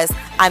apologize.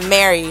 I'm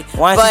married.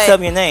 Why don't you tell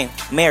me your name?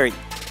 Mary.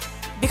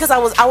 Because I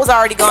was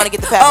already going to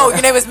get the pepper. Oh,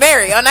 your name is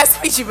Mary. Oh, nice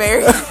to meet you,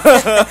 Mary.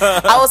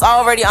 I was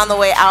already on the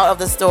way out of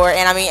the store,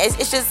 and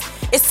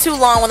it's too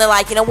long when they're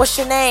like, what's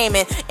your name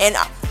and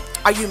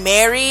are you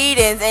married?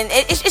 And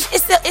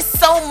it's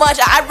so much.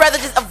 I'd rather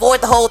just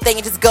avoid the whole thing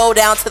and just go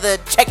down to the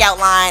checkout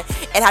line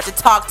and have to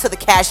talk to the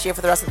cashier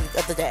for the rest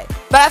of the day.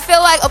 But I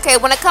feel like, okay,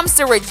 when it comes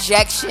to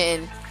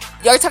rejection,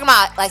 you're talking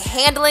about like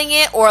handling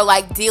it or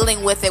like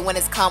dealing with it when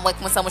when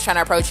someone's trying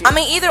to approach you?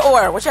 Either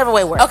or, whichever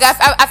way works. Okay,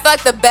 I feel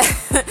like the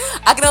best,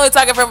 I can only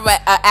talk it from an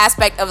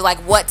aspect of like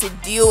what to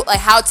do, like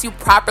how to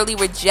properly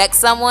reject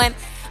someone.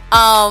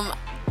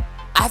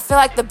 I feel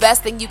like the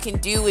best thing you can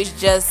do is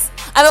just,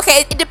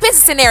 okay, it depends on the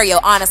scenario,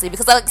 honestly,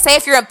 because like, say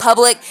if you're in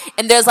public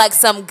and there's like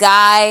some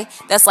guy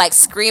that's like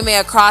screaming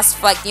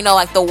across like,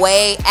 like the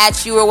way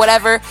at you or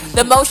whatever,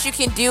 the most you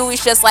can do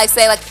is just like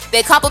say like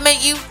they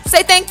compliment you,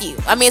 say thank you.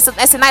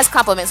 It's a nice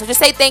compliment, so just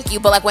say thank you.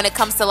 But like when it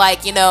comes to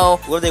like,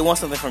 what if they want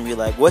something from you,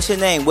 like what's your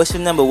name, what's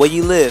your number, where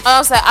you live?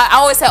 I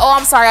always say,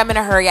 I'm sorry, I'm in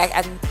a hurry.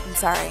 I'm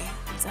sorry.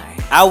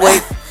 I'll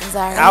wait. I'm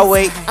sorry. I'll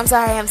wait. I'm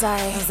sorry.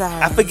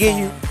 I forgive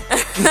you.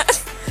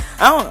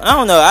 I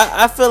don't know.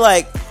 I feel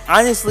like,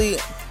 honestly,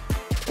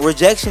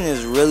 rejection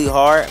is really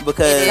hard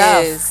because,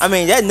 it is.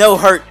 that no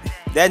hurt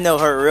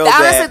real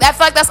bad. I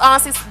feel like that's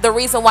honestly the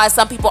reason why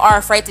some people are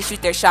afraid to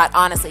shoot their shot,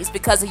 honestly. It's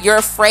because you're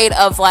afraid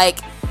of, like,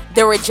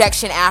 the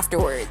rejection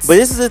afterwards. But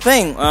this is the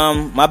thing.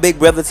 My big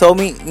brother told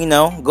me,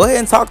 go ahead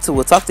and talk to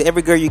her. Talk to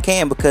every girl you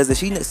can, because if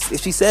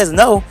she says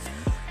no,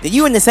 then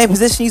you in the same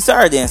position you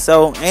started in.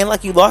 So, ain't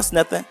like you lost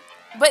nothing.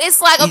 But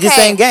it's like, okay, you just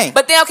ain't game.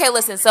 But then, okay,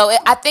 listen. So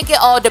I think it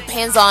all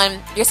depends on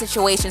your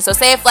situation. So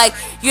say if like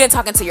you've been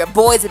talking to your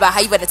boys about how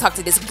you better talk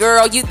to this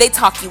girl, they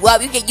talk you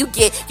up, you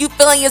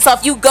feeling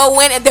yourself, you go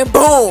in and then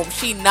boom,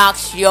 she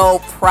knocks your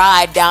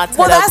pride down to the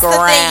ground. Well, that's the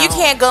thing. You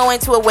can't go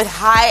into it with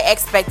high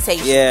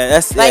expectations. Yeah,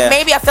 that's like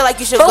maybe I feel like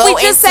you should. But go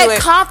we just into said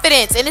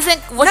confidence, and isn't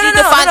what you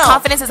define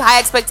confidence as high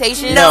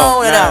expectations?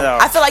 No.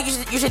 I feel like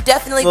you should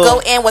definitely go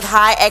in with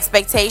high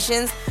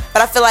expectations.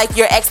 But I feel like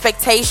your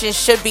expectations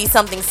should be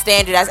something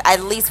standard,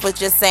 at least with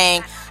just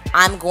saying,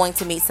 I'm going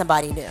to meet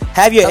somebody new.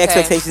 Have your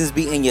expectations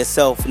be in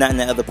yourself, not in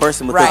the other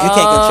person, because you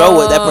can't control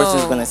what that person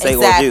is going to say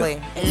or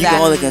do. You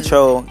can only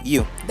control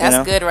you.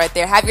 That's good right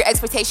there. Have your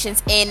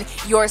expectations in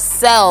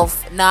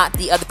yourself, not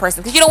the other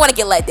person, because you don't want to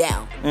get let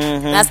down.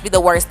 That's be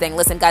the worst thing.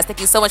 Listen, guys, thank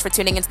you so much for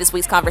tuning into this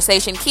week's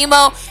conversation.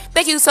 Kemo,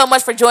 thank you so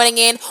much for joining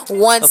in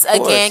once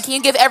again. Can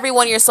you give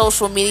everyone your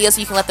social media so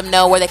you can let them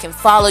know where they can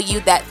follow you,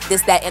 that,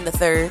 and the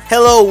third?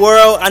 Hello,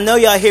 world. I know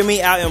y'all hear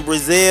me out in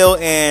Brazil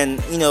and,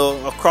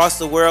 across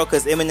the world,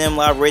 because M&M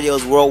Live Radio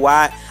is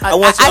worldwide.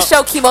 I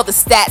showed Kemo the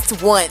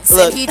stats once,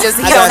 look, and he don't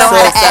know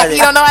how to act. He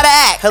don't know how to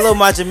act. Hello,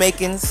 my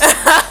Jamaicans.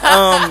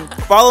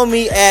 Follow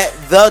me at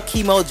the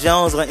Kemo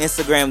Jones on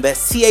Instagram.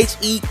 That's TheKemoJones.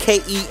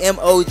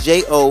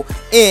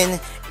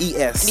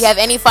 Do you have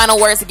any final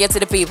words to get to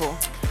the people?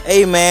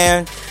 Hey,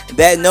 man,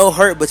 that no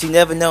hurt, but you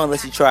never know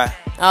unless you try.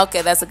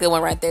 Okay, that's a good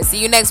one right there. See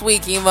you next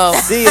week, Kemo.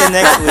 See you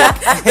next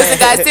week. Listen,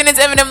 guys, tune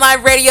into M&M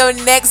Live Radio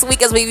next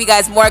week as we give you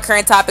guys more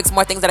current topics,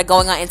 more things that are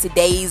going on in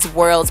today's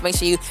world. So make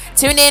sure you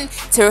tune in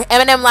to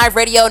M&M Live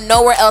Radio,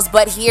 nowhere else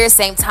but here,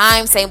 same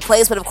time, same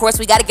place. But of course,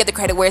 we got to give the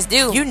credit where it's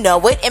due. You know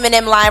it.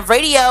 M&M Live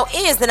Radio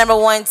is the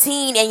 #1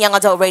 teen and young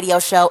adult radio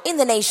show in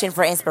the nation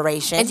for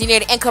inspiration.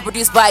 Engineered and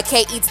co-produced by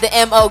K Eats the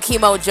M.O.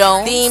 Kemo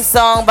Jones. Theme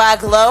song by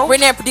Glow.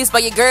 Written and produced by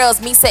your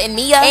girls, Meesa and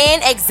Meah.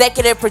 And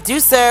executive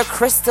producer,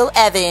 Crystal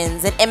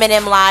Evans. And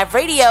M&M Live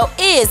Radio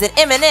is an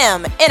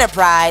M&M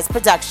Enterprise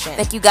production.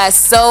 Thank you guys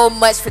so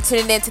much for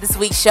tuning in to this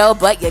week's show,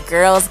 but your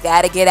girls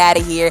gotta get out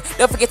of here.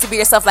 Don't forget to be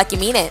yourself like you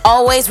mean it.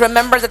 Always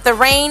remember that the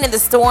rain and the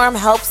storm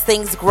helps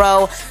things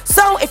grow.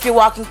 So if you're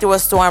walking through a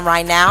storm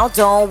right now,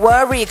 don't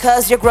worry,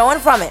 because you're growing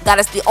from it. That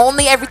is the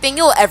only everything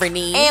you'll ever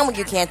need. And when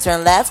you can't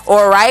turn left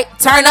or right,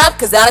 turn up,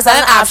 because that is not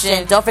an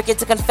option. Don't forget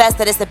to confess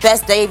that it's the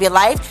best day of your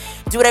life.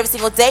 Do it every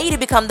single day to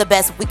become the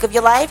best week of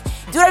your life.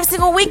 Do it every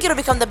single week, it'll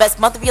become the best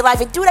month of your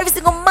life. And do it every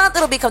single month,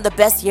 it'll become the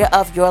best year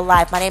of your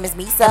life. My name is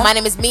Meesa. And my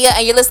name is Meah,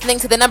 and you're listening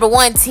to the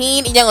 #1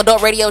 teen and young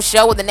adult radio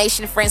show with the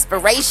nation for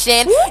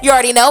inspiration. You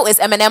already know it's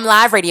M&M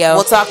Live Radio.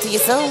 We'll talk to you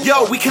soon.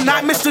 Yo, we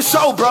cannot miss the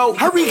show, bro.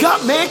 Hurry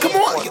up, man. Come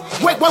on.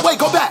 Wait,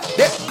 go back.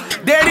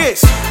 There it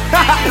is.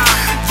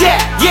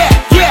 Yeah.